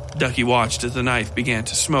 Ducky watched as the knife began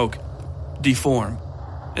to smoke, deform,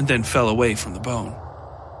 and then fell away from the bone.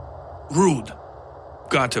 Rude,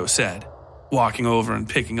 Gato said, walking over and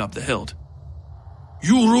picking up the hilt.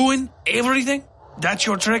 You ruin everything? That's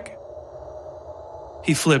your trick?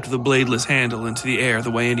 He flipped the bladeless handle into the air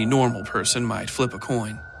the way any normal person might flip a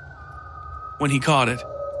coin. When he caught it,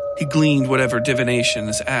 he gleaned whatever divination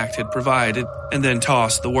this act had provided and then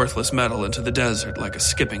tossed the worthless metal into the desert like a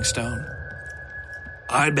skipping stone.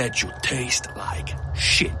 I bet you taste like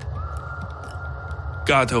shit.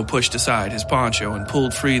 Gato pushed aside his poncho and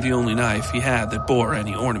pulled free the only knife he had that bore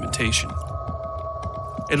any ornamentation.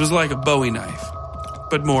 It was like a Bowie knife,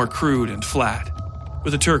 but more crude and flat,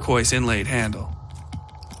 with a turquoise inlaid handle.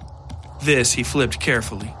 This he flipped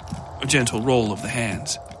carefully, a gentle roll of the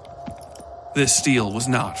hands. This steel was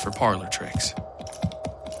not for parlor tricks.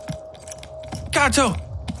 Gato,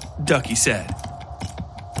 Ducky said.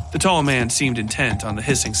 The tall man seemed intent on the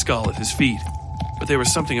hissing skull at his feet, but there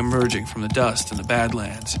was something emerging from the dust in the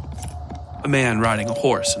Badlands. A man riding a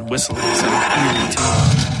horse and whistling some eerie tune.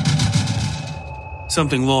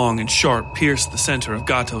 Something long and sharp pierced the center of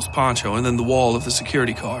Gato's poncho and then the wall of the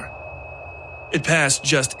security car. It passed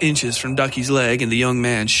just inches from Ducky's leg, and the young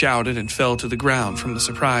man shouted and fell to the ground from the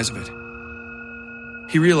surprise of it.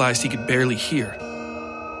 He realized he could barely hear.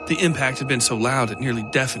 The impact had been so loud it nearly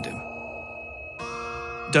deafened him.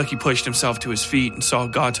 Ducky pushed himself to his feet and saw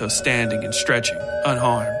Gato standing and stretching,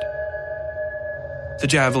 unharmed. The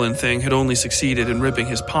javelin thing had only succeeded in ripping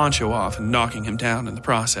his poncho off and knocking him down in the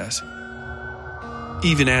process.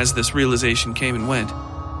 Even as this realization came and went,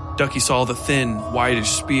 Ducky saw the thin, whitish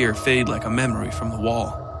spear fade like a memory from the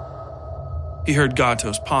wall. He heard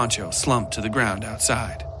Gato's poncho slump to the ground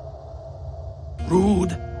outside.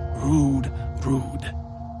 "Rude, rude, rude,"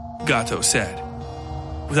 Gato said.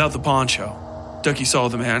 Without the poncho, Ducky saw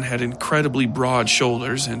the man had incredibly broad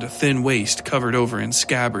shoulders and a thin waist covered over in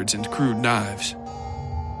scabbards and crude knives.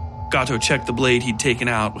 Gato checked the blade he'd taken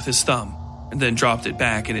out with his thumb and then dropped it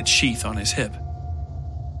back in its sheath on his hip.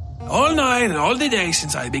 "All night and all the day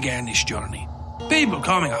since I began this journey, people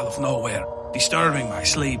coming out of nowhere, disturbing my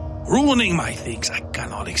sleep, ruining my things. I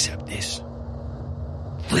cannot accept this."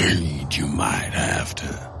 "Afraid you might have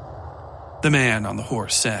to," the man on the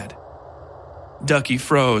horse said. Ducky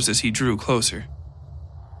froze as he drew closer.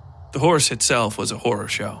 The horse itself was a horror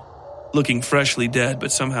show, looking freshly dead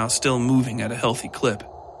but somehow still moving at a healthy clip.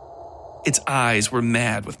 Its eyes were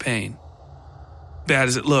mad with pain. Bad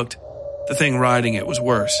as it looked, the thing riding it was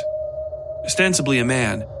worse. Ostensibly a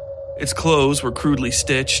man, its clothes were crudely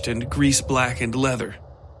stitched and grease-blackened leather.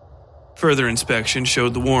 Further inspection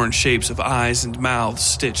showed the worn shapes of eyes and mouths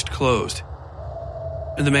stitched closed.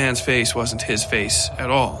 And the man's face wasn't his face at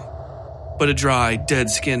all, but a dry,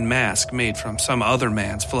 dead-skin mask made from some other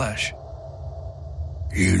man's flesh.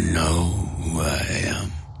 "You know who I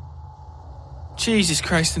am?" "Jesus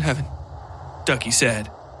Christ in heaven," Ducky said,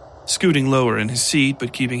 scooting lower in his seat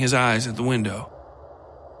but keeping his eyes at the window.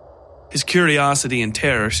 His curiosity and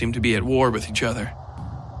terror seemed to be at war with each other.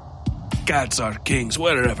 "Cats are kings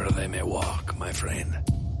wherever they may walk, my friend,"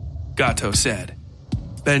 Gato said,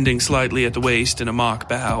 bending slightly at the waist in a mock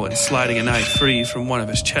bow and sliding a knife free from one of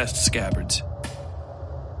his chest scabbards.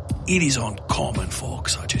 "It is on common folk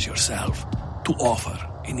such as yourself to offer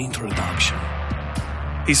an introduction."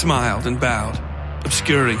 He smiled and bowed,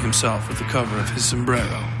 obscuring himself with the cover of his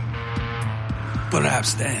sombrero.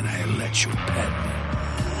 "Perhaps then I'll let you pet me."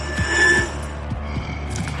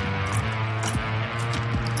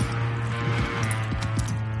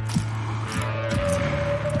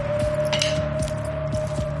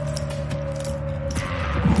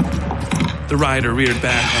 The rider reared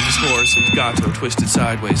back on his horse and Gato twisted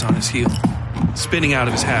sideways on his heel, spinning out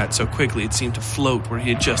of his hat so quickly it seemed to float where he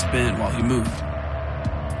had just been while he moved.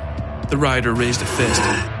 The rider raised a fist,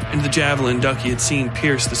 and the javelin Ducky had seen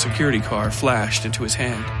pierce the security car flashed into his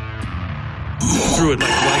hand. He threw it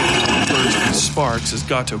like lightning and burst into sparks as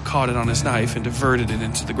Gato caught it on his knife and diverted it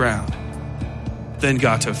into the ground. Then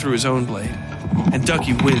Gato threw his own blade, and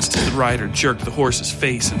Ducky winced as the rider jerked the horse's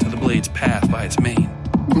face into the blade's path by its mane.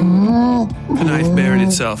 The knife buried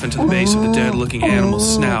itself into the base of the dead-looking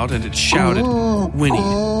animal's snout, and it shouted, whinnied,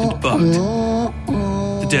 and bucked.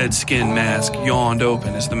 The dead skin mask yawned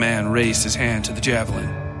open as the man raised his hand to the javelin.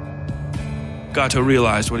 Gato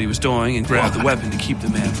realized what he was doing and grabbed the weapon to keep the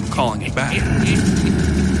man from calling it back.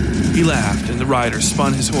 He laughed, and the rider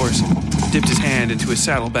spun his horse, dipped his hand into his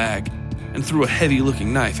saddlebag, and threw a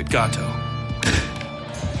heavy-looking knife at Gato.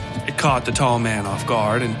 It caught the tall man off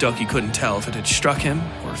guard, and Ducky couldn't tell if it had struck him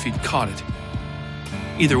or if he'd caught it.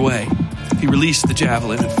 Either way, he released the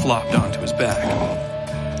javelin and flopped onto his back.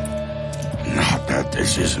 "Not that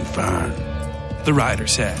this isn't fun," the rider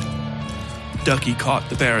said. Ducky caught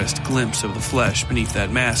the barest glimpse of the flesh beneath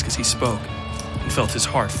that mask as he spoke, and felt his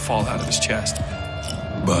heart fall out of his chest.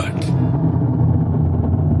 "But..."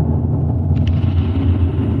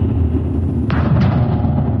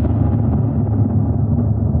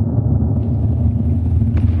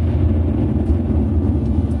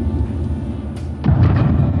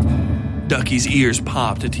 Ducky's ears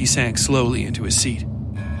popped and he sank slowly into his seat.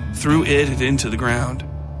 Through it and into the ground.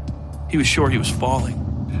 He was sure he was falling.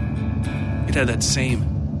 It had that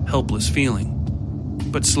same helpless feeling,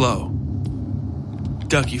 but slow.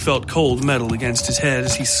 Ducky felt cold metal against his head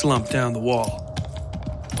as he slumped down the wall.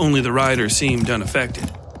 Only the rider seemed unaffected.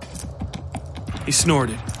 He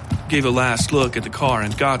snorted, gave a last look at the car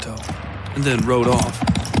and Gato, and then rode off.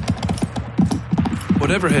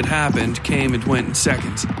 Whatever had happened came and went in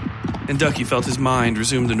seconds, and Ducky felt his mind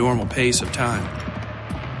resume the normal pace of time.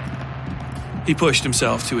 He pushed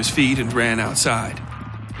himself to his feet and ran outside,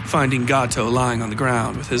 finding Gato lying on the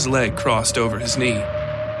ground with his leg crossed over his knee,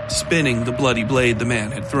 spinning the bloody blade the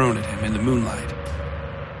man had thrown at him in the moonlight.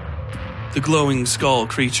 The glowing skull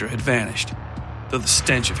creature had vanished, though the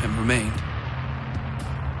stench of him remained.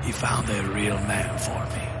 "You found a real man for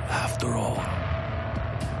me, after all,"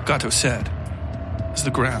 Gato said, as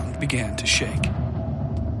the ground began to shake.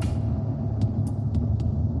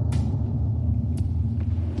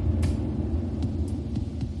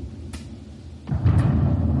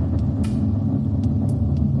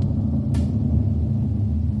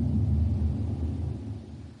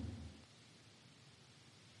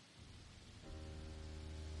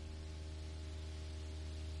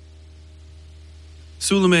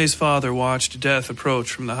 Suleime's father watched death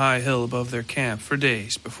approach from the high hill above their camp for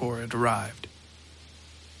days before it arrived.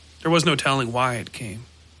 There was no telling why it came,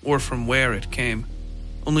 or from where it came,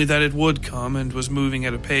 only that it would come and was moving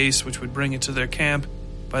at a pace which would bring it to their camp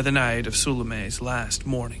by the night of Suleime's last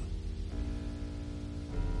morning.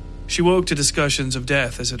 She woke to discussions of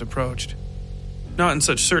death as it approached. Not in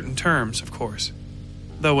such certain terms, of course,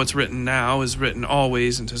 though what's written now is written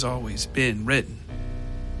always and has always been written.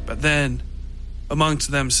 But then,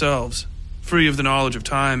 amongst themselves, free of the knowledge of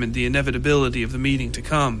time and the inevitability of the meeting to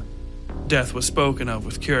come, death was spoken of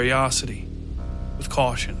with curiosity, with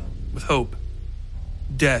caution, with hope.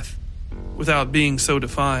 Death, without being so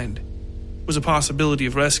defined, was a possibility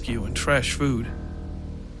of rescue and fresh food.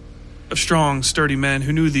 Of strong, sturdy men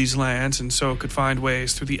who knew these lands and so could find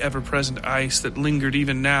ways through the ever-present ice that lingered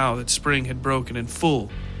even now that spring had broken in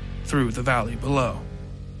full through the valley below.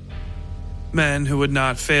 Men who would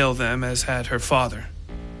not fail them as had her father,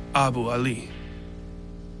 Abu Ali.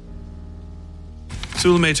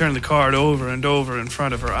 Suleime turned the card over and over in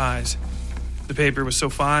front of her eyes. The paper was so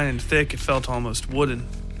fine and thick it felt almost wooden.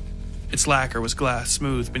 Its lacquer was glass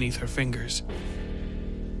smooth beneath her fingers.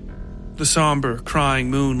 The somber,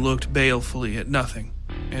 crying moon looked balefully at nothing,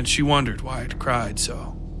 and she wondered why it cried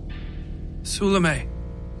so. "Suleime,"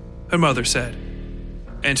 her mother said,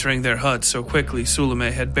 entering their hut so quickly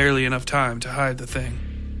Suleime had barely enough time to hide the thing.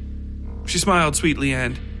 She smiled sweetly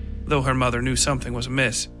and, though her mother knew something was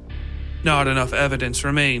amiss, not enough evidence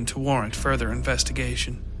remained to warrant further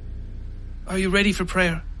investigation. "Are you ready for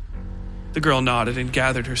prayer?" The girl nodded and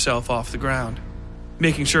gathered herself off the ground,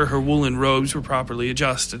 making sure her woolen robes were properly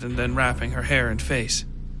adjusted and then wrapping her hair and face.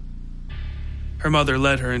 Her mother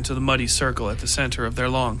led her into the muddy circle at the center of their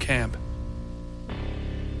long camp.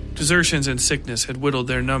 Desertions and sickness had whittled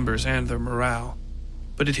their numbers and their morale,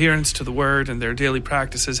 but adherence to the word and their daily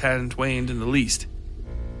practices hadn't waned in the least.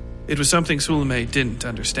 It was something Suleime didn't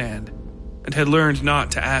understand, and had learned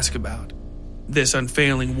not to ask about. This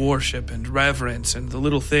unfailing worship and reverence and the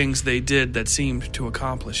little things they did that seemed to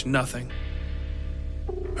accomplish nothing.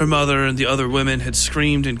 Her mother and the other women had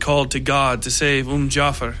screamed and called to God to save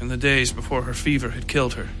Jafar in the days before her fever had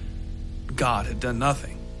killed her. God had done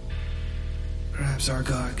nothing. "Perhaps our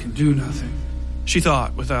God can do nothing," she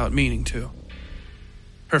thought without meaning to.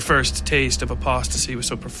 Her first taste of apostasy was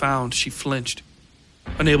so profound she flinched,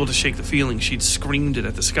 unable to shake the feeling she'd screamed it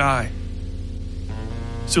at the sky.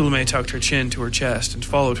 Suleime tucked her chin to her chest and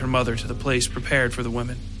followed her mother to the place prepared for the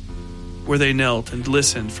women, where they knelt and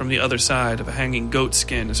listened from the other side of a hanging goat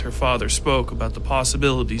skin as her father spoke about the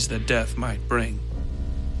possibilities that death might bring.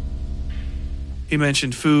 He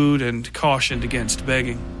mentioned food and cautioned against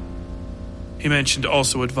begging. He mentioned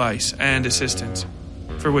also advice and assistance,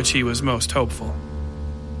 for which he was most hopeful.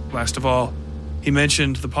 Last of all, he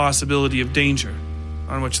mentioned the possibility of danger,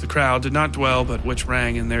 on which the crowd did not dwell but which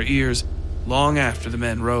rang in their ears long after the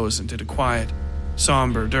men rose and did a quiet,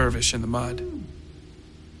 somber dervish in the mud.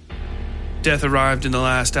 Death arrived in the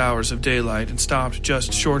last hours of daylight and stopped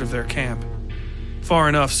just short of their camp, far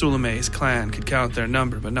enough Suleime's clan could count their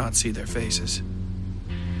number but not see their faces.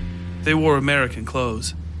 They wore American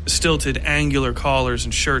clothes, stilted angular collars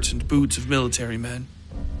and shirts and boots of military men.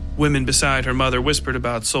 Women beside her mother whispered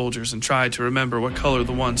about soldiers and tried to remember what color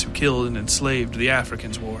the ones who killed and enslaved the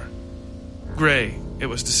Africans wore. Gray, it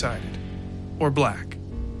was decided, or black.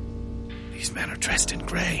 "These men are dressed in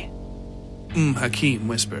gray," Hakim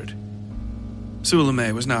whispered.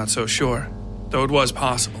 Suleime was not so sure, though it was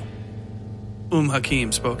possible.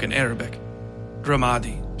 Hakim spoke in Arabic.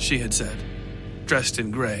 Ramadi, she had said, dressed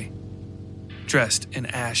in gray, dressed in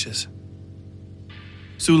ashes.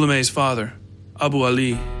 Suleime's father, Abu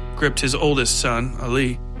Ali, gripped his oldest son,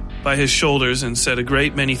 Ali, by his shoulders and said a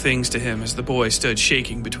great many things to him as the boy stood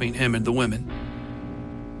shaking between him and the women.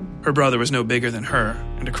 Her brother was no bigger than her,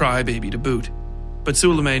 and a crybaby to boot, but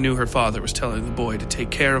Suleime knew her father was telling the boy to take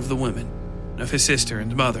care of the women, of his sister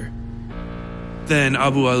and mother. Then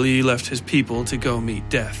Abu Ali left his people to go meet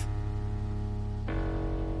death.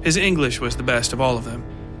 His English was the best of all of them.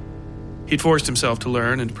 He'd forced himself to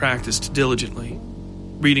learn and practiced diligently.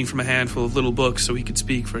 reading from a handful of little books so he could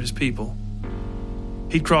speak for his people.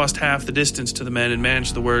 He'd crossed half the distance to the men and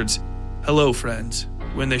managed the words, "Hello, friends,"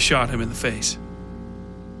 when they shot him in the face.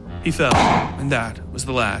 He fell, and that was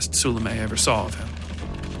the last Suleiman ever saw of him.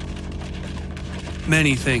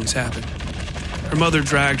 Many things happened. Her mother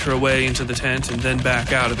dragged her away into the tent and then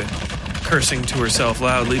back out of it, cursing to herself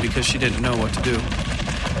loudly because she didn't know what to do.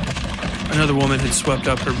 Another woman had swept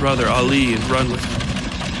up her brother Ali and run with him.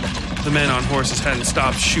 The men on horses hadn't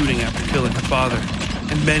stopped shooting after killing her father,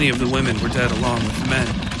 and many of the women were dead along with the men.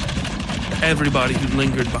 Everybody who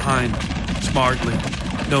lingered behind, smartly,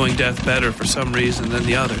 knowing death better for some reason than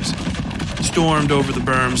the others, stormed over the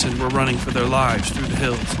berms and were running for their lives through the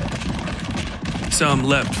hills. Some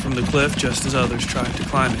leapt from the cliff just as others tried to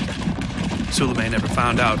climb it. Suleiman never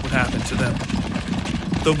found out what happened to them,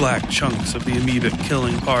 though black chunks of the amoebic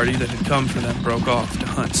killing party that had come for them broke off to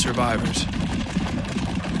hunt survivors.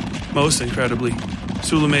 Most incredibly,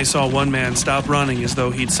 Suleiman saw one man stop running as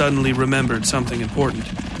though he'd suddenly remembered something important.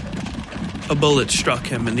 A bullet struck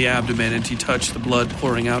him in the abdomen and he touched the blood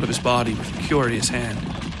pouring out of his body with a curious hand.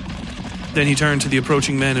 Then he turned to the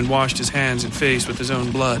approaching men and washed his hands and face with his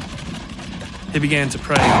own blood. He began to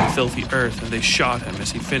pray on the filthy earth, and they shot him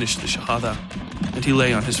as he finished the shahada, and he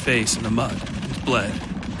lay on his face in the mud and bled.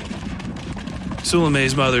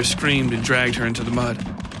 Suleiman's mother screamed and dragged her into the mud,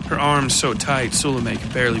 her arms so tight Suleiman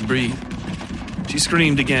could barely breathe. She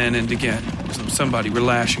screamed again and again, as though somebody were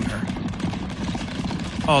lashing her.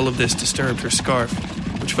 All of this disturbed her scarf,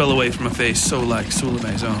 which fell away from a face so like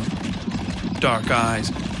Suleiman's own. Dark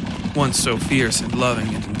eyes, once so fierce and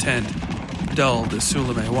loving and intent, dulled as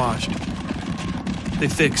Suleiman watched. They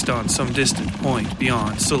fixed on some distant point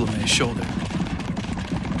beyond Suleiman's shoulder.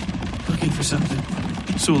 Looking for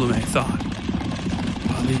something, Suleiman thought.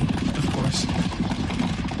 Ali, of course.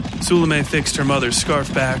 Suleiman fixed her mother's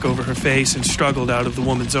scarf back over her face and struggled out of the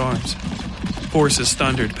woman's arms. Horses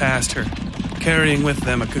thundered past her, carrying with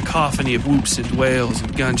them a cacophony of whoops and wails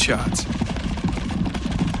and gunshots.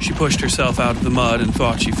 She pushed herself out of the mud and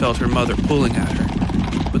thought she felt her mother pulling at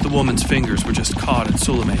her, but the woman's fingers were just caught in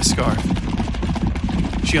Suleiman's scarf.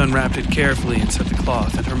 She unwrapped it carefully and set the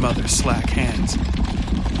cloth in her mother's slack hands.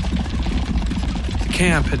 The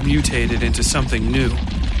camp had mutated into something new.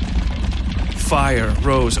 Fire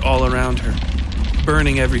rose all around her,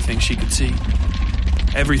 burning everything she could see,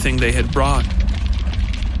 everything they had brought.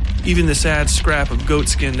 Even the sad scrap of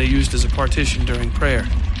goatskin they used as a partition during prayer.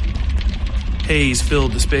 Haze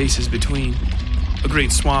filled the spaces between, a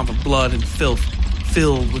great swamp of blood and filth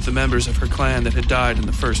filled with the members of her clan that had died in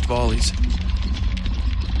the first volleys.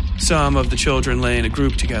 Some of the children lay in a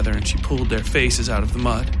group together and she pulled their faces out of the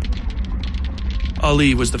mud.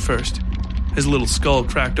 Ali was the first. His little skull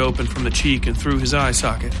cracked open from the cheek and through his eye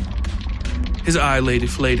socket. His eye lay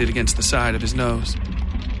deflated against the side of his nose.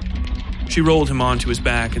 She rolled him onto his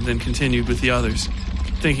back and then continued with the others,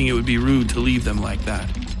 thinking it would be rude to leave them like that.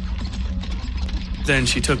 Then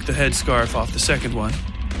she took the headscarf off the second one,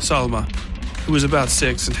 Salma, who was about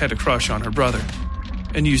 6 and had a crush on her brother,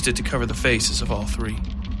 and used it to cover the faces of all three.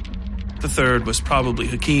 The third was probably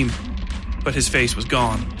Hakim, but his face was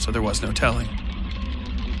gone, so there was no telling.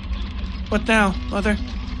 "What now, Mother?"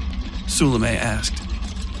 Suleiman asked.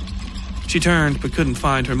 She turned but couldn't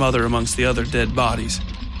find her mother amongst the other dead bodies.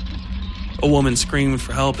 A woman screamed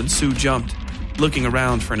for help and Sue jumped, looking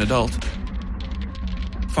around for an adult.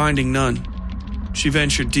 Finding none, she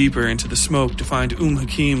ventured deeper into the smoke to find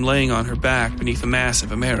Hakim laying on her back beneath a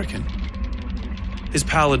massive American. His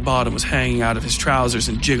pallid bottom was hanging out of his trousers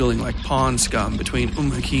and jiggling like pond scum between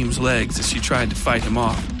Hakim's legs as she tried to fight him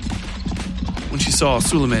off. When she saw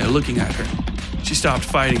Suleiman looking at her, she stopped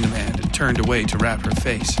fighting the man and turned away to wrap her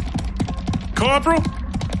face. "Corporal?"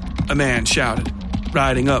 a man shouted,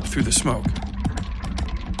 riding up through the smoke.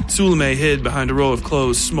 Suleiman hid behind a row of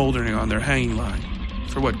clothes smoldering on their hanging line,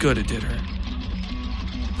 for what good it did her.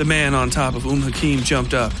 The man on top of Hakim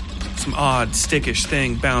jumped up, some odd, stickish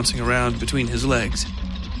thing bouncing around between his legs.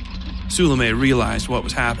 Suleiman realized what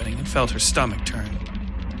was happening and felt her stomach turn.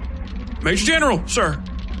 "Major General, sir,"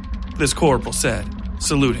 this corporal said,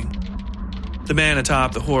 saluting. The man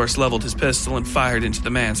atop the horse leveled his pistol and fired into the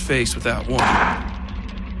man's face without warning.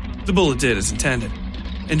 The bullet did as intended,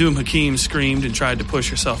 and Hakim screamed and tried to push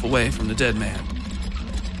herself away from the dead man.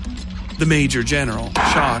 The Major General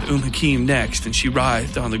shot Hakim next, and she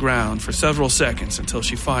writhed on the ground for several seconds until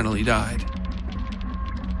she finally died.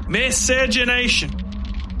 "Miscegenation,"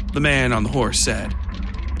 the man on the horse said.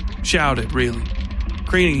 Shouted, really,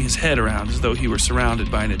 craning his head around as though he were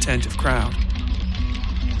surrounded by an attentive crowd.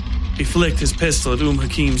 He flicked his pistol at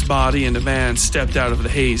Hakim's body, and a man stepped out of the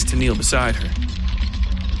haze to kneel beside her.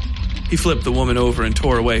 He flipped the woman over and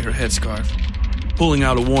tore away her headscarf, pulling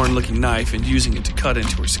out a worn-looking knife and using it to cut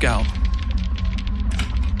into her scalp.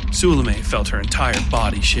 Suleiman felt her entire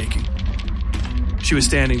body shaking. She was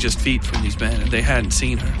standing just feet from these men, and they hadn't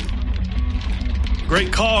seen her.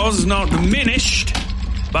 Great cause is not diminished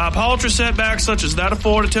by a paltry setback such as that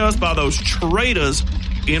afforded to us by those traitors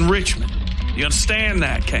in Richmond. You understand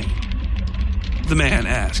that, Kane? The man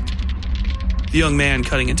asked. The young man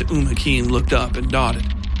cutting into Hakim looked up and nodded.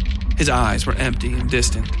 His eyes were empty and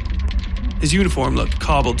distant. His uniform looked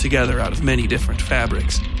cobbled together out of many different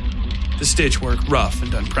fabrics, the stitchwork rough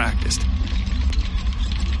and unpracticed.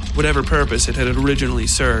 Whatever purpose it had originally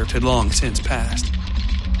served had long since passed.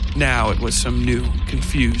 Now it was some new,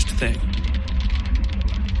 confused thing.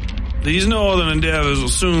 These northern endeavors will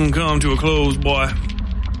soon come to a close, boy,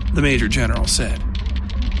 the Major General said.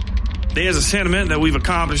 There's a sentiment that we've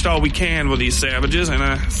accomplished all we can with these savages, and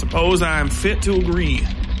I suppose I am fit to agree.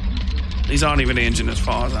 These aren't even Indian as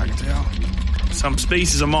far as I can tell. Some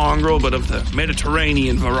species of mongrel, but of the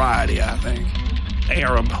Mediterranean variety, I think.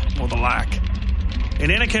 Arab or the like. In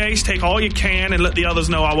any case, take all you can and let the others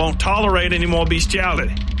know I won't tolerate any more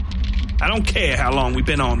bestiality. I don't care how long we've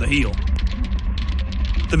been on the hill.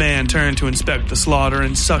 The man turned to inspect the slaughter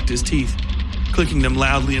and sucked his teeth, clicking them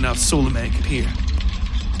loudly enough Suleiman could hear.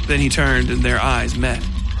 Then he turned and their eyes met.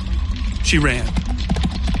 She ran.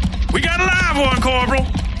 "We got a live one, Corporal!"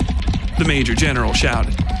 the Major General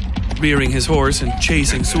shouted, rearing his horse and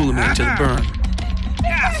chasing Suleiman to the burn.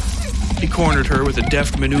 He cornered her with a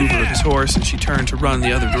deft maneuver of his horse, and she turned to run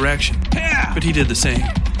the other direction. But he did the same,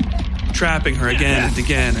 trapping her again and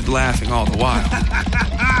again and laughing all the while.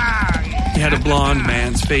 He had a blonde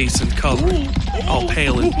man's face and color, all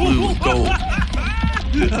pale and blue and gold.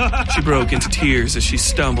 She broke into tears as she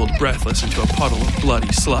stumbled breathless into a puddle of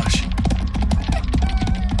bloody slush.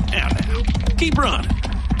 Now, keep running.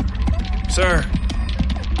 Sir,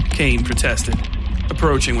 Kane protested,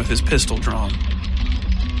 approaching with his pistol drawn.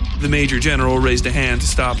 The Major General raised a hand to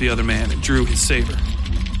stop the other man and drew his saber.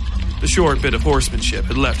 The short bit of horsemanship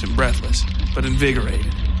had left him breathless, but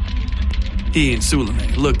invigorated. He and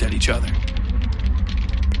Suleiman looked at each other.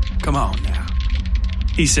 "Come on now,"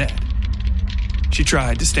 he said. She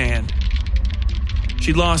tried to stand.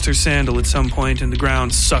 She'd lost her sandal at some point, and the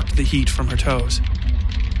ground sucked the heat from her toes.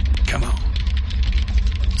 "Come on."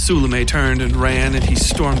 Suleiman turned and ran, and he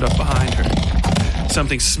stormed up behind her.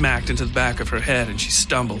 Something smacked into the back of her head, and she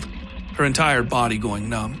stumbled, her entire body going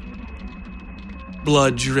numb.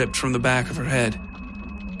 Blood dripped from the back of her head,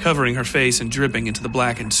 covering her face and dripping into the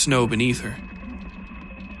blackened snow beneath her.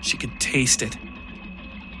 She could taste it.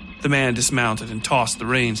 The man dismounted and tossed the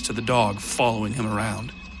reins to the dog, following him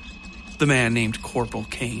around. The man named Corporal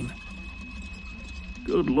Kane.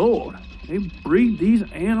 "Good Lord, they breed these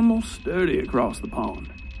animals sturdy across the pond,"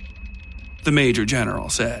 the Major General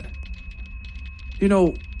said. "You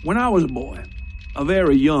know, when I was a boy, a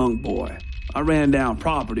very young boy, I ran down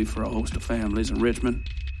property for a host of families in Richmond.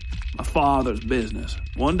 My father's business.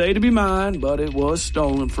 One day to be mine, but it was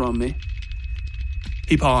stolen from me."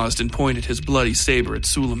 He paused and pointed his bloody saber at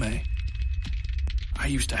Suleiman. "I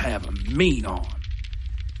used to have a mean arm.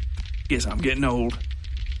 Guess I'm getting old."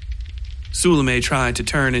 Suleiman tried to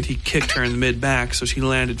turn, and he kicked her in the mid-back so she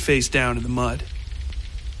landed face down in the mud.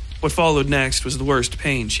 What followed next was the worst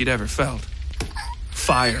pain she'd ever felt.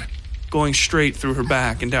 Fire, going straight through her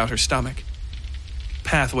back and out her stomach.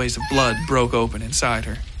 Pathways of blood broke open inside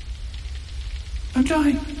her. "I'm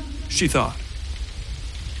dying," she thought.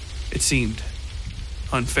 It seemed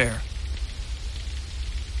unfair.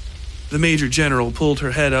 The Major General pulled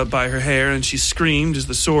her head up by her hair, and she screamed as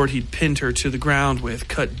the sword he'd pinned her to the ground with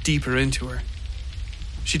cut deeper into her.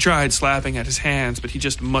 She tried slapping at his hands, but he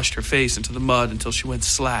just mushed her face into the mud until she went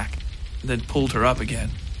slack, and then pulled her up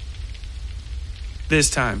again. This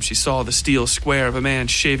time she saw the steel square of a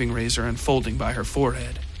man's shaving razor unfolding by her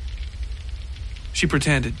forehead. She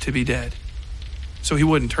pretended to be dead, so he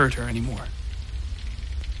wouldn't hurt her anymore.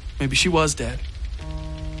 Maybe she was dead.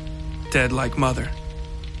 Dead like Mother.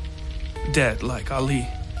 Dead like Ali.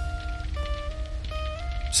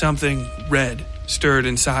 Something red stirred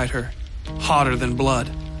inside her, hotter than blood.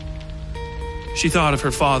 She thought of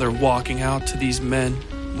her father walking out to these men,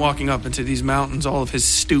 walking up into these mountains. All of his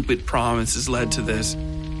stupid promises led to this.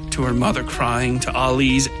 To her mother crying, to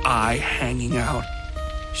Ali's eye hanging out.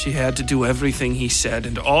 She had to do everything he said,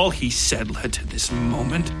 and all he said led to this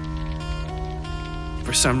moment.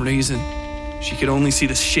 For some reason, she could only see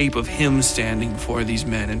the shape of him standing before these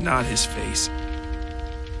men and not his face.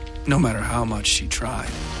 No matter how much she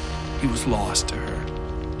tried, he was lost to her.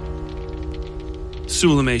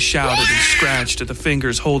 Suleiman shouted and scratched at the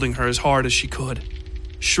fingers holding her as hard as she could.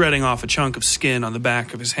 shredding off a chunk of skin on the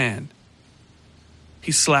back of his hand.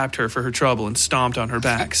 He slapped her for her trouble and stomped on her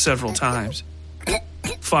back several times,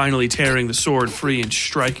 finally tearing the sword free and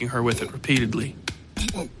striking her with it repeatedly.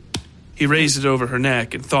 He raised it over her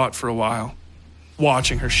neck and thought for a while,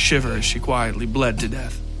 watching her shiver as she quietly bled to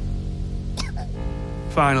death.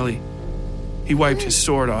 Finally, he wiped his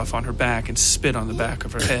sword off on her back and spit on the back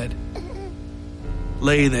of her head.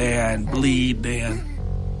 "Lay there and bleed then,"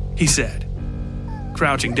 he said,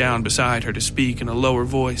 crouching down beside her to speak in a lower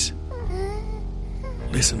voice.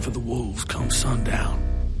 "Listen for the wolves come sundown.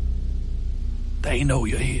 They know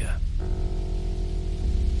you're here."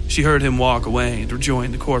 She heard him walk away and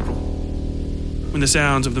rejoin the corporal. When the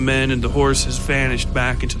sounds of the men and the horses vanished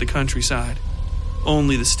back into the countryside,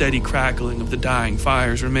 only the steady crackling of the dying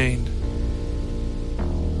fires remained.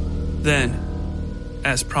 Then,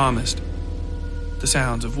 as promised, the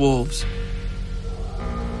sounds of wolves.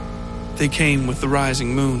 They came with the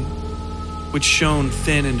rising moon, which shone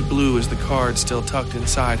thin and blue as the card still tucked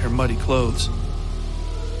inside her muddy clothes.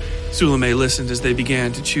 Suleiman listened as they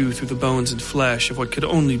began to chew through the bones and flesh of what could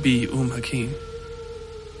only be Hakim.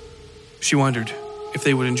 She wondered if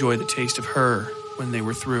they would enjoy the taste of her when they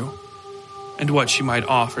were through, and what she might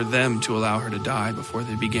offer them to allow her to die before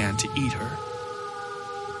they began to eat her.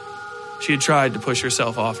 She had tried to push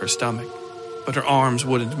herself off her stomach, but her arms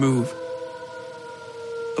wouldn't move.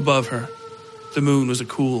 Above her, the moon was a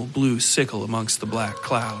cool blue sickle amongst the black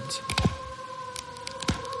clouds.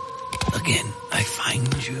 "Again, I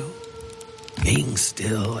find you, being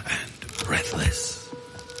still and breathless,"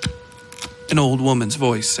 an old woman's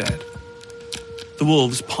voice said. The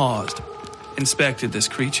wolves paused, inspected this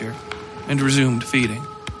creature, and resumed feeding.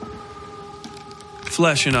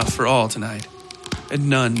 Flesh enough for all tonight, and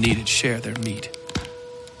none needed share their meat.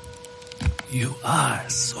 "You are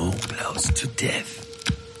so close to death.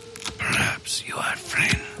 Perhaps you are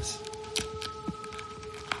friends."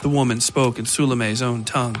 The woman spoke in Suleiman's own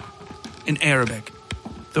tongue, in Arabic,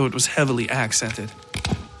 though it was heavily accented,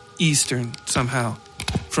 Eastern somehow,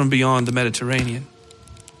 from beyond the Mediterranean.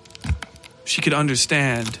 She could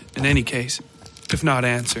understand, in any case, if not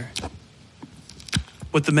answer.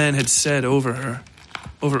 What the men had said over her,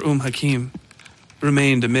 over Hakim,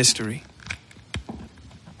 remained a mystery.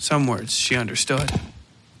 Some words she understood,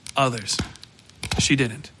 others she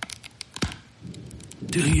didn't.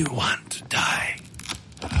 "Do you want to die?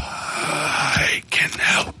 I can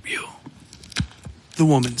help you," the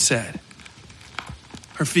woman said.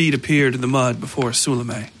 Her feet appeared in the mud before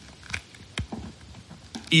Suleiman.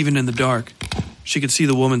 Even in the dark, she could see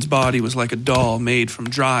the woman's body was like a doll made from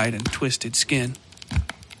dried and twisted skin.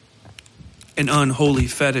 An unholy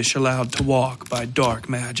fetish allowed to walk by dark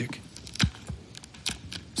magic.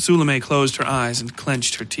 Suleiman closed her eyes and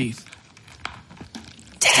clenched her teeth.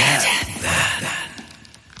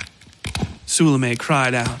 Suleiman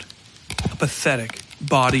cried out, a pathetic,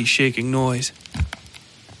 body-shaking noise.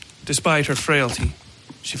 Despite her frailty,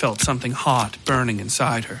 she felt something hot burning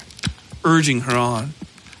inside her, urging her on.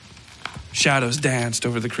 Shadows danced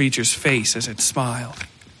over the creature's face as it smiled.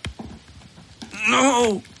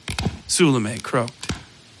 "No!" Suleiman croaked.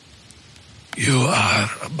 "You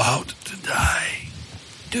are about to die.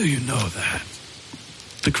 Do you know that?"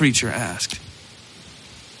 the creature asked.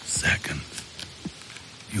 "Seconds.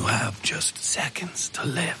 You have just seconds to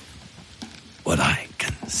live. But I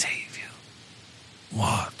can save you.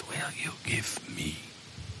 What will you give me?"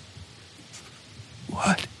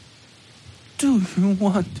 "What do you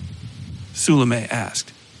want?" Suleiman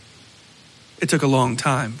asked. It took a long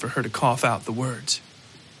time for her to cough out the words.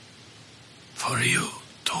 "For you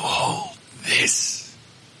to hold this,"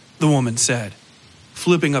 the woman said,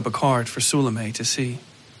 flipping up a card for Suleiman to see.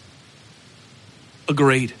 A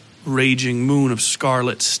great, raging moon of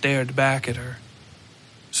scarlet stared back at her.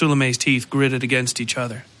 Suleiman's teeth gritted against each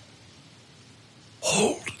other.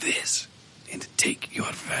 "Hold this and take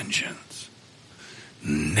your vengeance.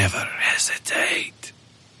 Never hesitate.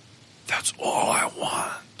 That's all I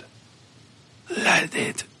want. Let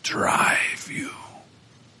it drive you.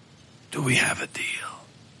 Do we have a deal?"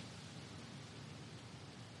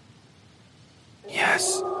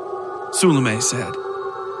 "Yes," Suleiman said.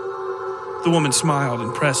 The woman smiled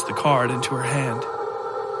and pressed the card into her hand.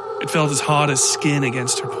 It felt as hot as skin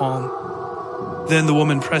against her palm. Then the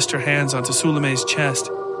woman pressed her hands onto Suleiman's chest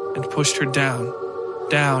and pushed her down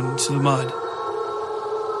into the mud,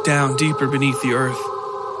 down deeper beneath the earth,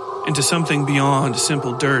 into something beyond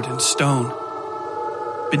simple dirt and stone,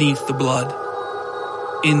 beneath the blood,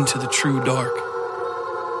 into the true dark.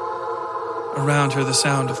 Around her the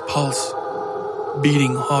sound of pulse,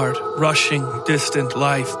 beating heart, rushing, distant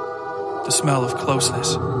life, the smell of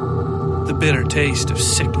closeness. the bitter taste of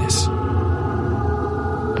sickness.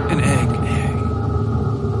 An egg.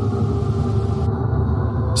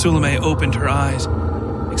 Suleiman opened her eyes,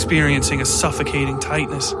 experiencing a suffocating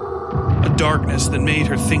tightness, a darkness that made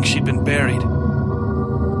her think she'd been buried.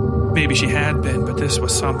 Maybe she had been, but this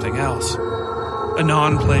was something else. A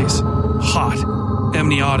non-place, hot,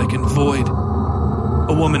 amniotic and void.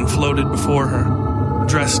 A woman floated before her,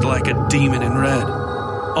 dressed like a demon in red,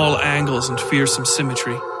 all angles and fearsome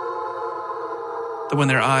symmetry. But when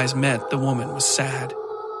their eyes met, the woman was sad.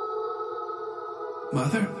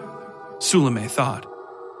 Mother? Suleiman thought,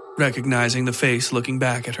 recognizing the face looking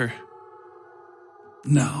back at her.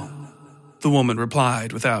 No, the woman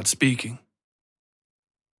replied without speaking.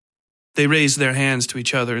 They raised their hands to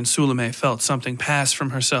each other, and Suleiman felt something pass from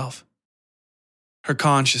herself. Her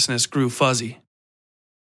consciousness grew fuzzy.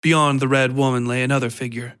 Beyond the red woman lay another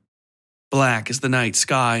figure, black as the night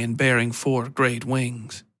sky and bearing 4 great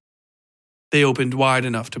wings. They opened wide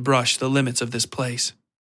enough to brush the limits of this place.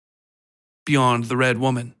 Beyond the red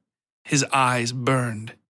woman, his eyes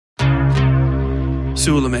burned.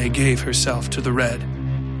 Suleiman gave herself to the red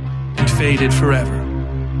and faded forever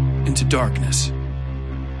into darkness.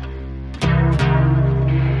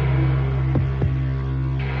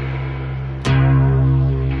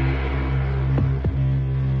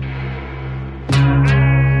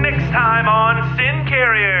 Next time on Sin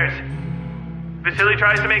Carriers. Vasily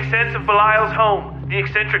tries to make sense of Belial's home, the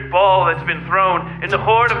eccentric ball that's been thrown, and the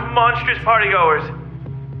horde of monstrous partygoers.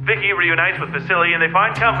 Vicky reunites with Vasily and they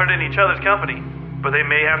find comfort in each other's company, but they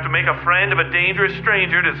may have to make a friend of a dangerous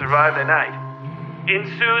stranger to survive the night. In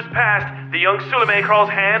Sue's past, the young Suleiman crawls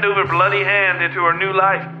hand over bloody hand into her new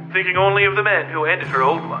life, thinking only of the men who ended her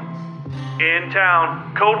old one. In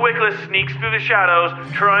town, Cold Wickless sneaks through the shadows,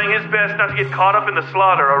 trying his best not to get caught up in the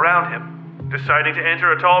slaughter around him. Deciding to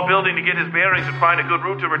enter a tall building to get his bearings and find a good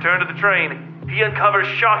route to return to the train, he uncovers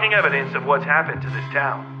shocking evidence of what's happened to this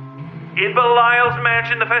town. In Belial's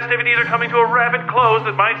mansion, the festivities are coming to a rapid close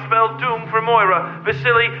that might spell doom for Moira,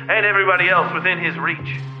 Vasily, and everybody else within his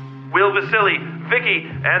reach. Will Vasily, Vicky,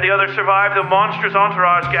 and the others survive the monstrous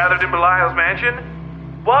entourage gathered in Belial's mansion?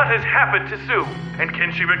 What has happened to Sue? And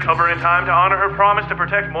can she recover in time to honor her promise to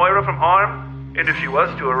protect Moira from harm? And if she was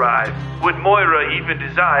to arrive, would Moira even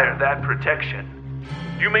desire that protection?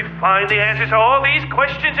 You may find the answers to all these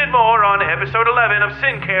questions and more on episode 11 of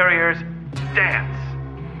Sin Carriers, Dance.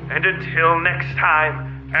 And until next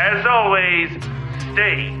time, as always,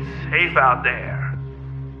 stay safe out there.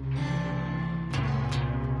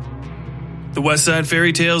 The West Side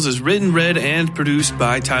Fairy Tales is written, read, and produced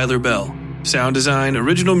by Tyler Bell. Sound design,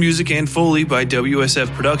 original music, and Foley by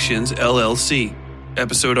WSF Productions, LLC.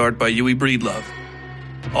 Episode art by Yui Breedlove.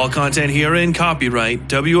 All content herein copyright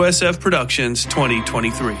WSF Productions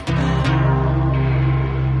 2023.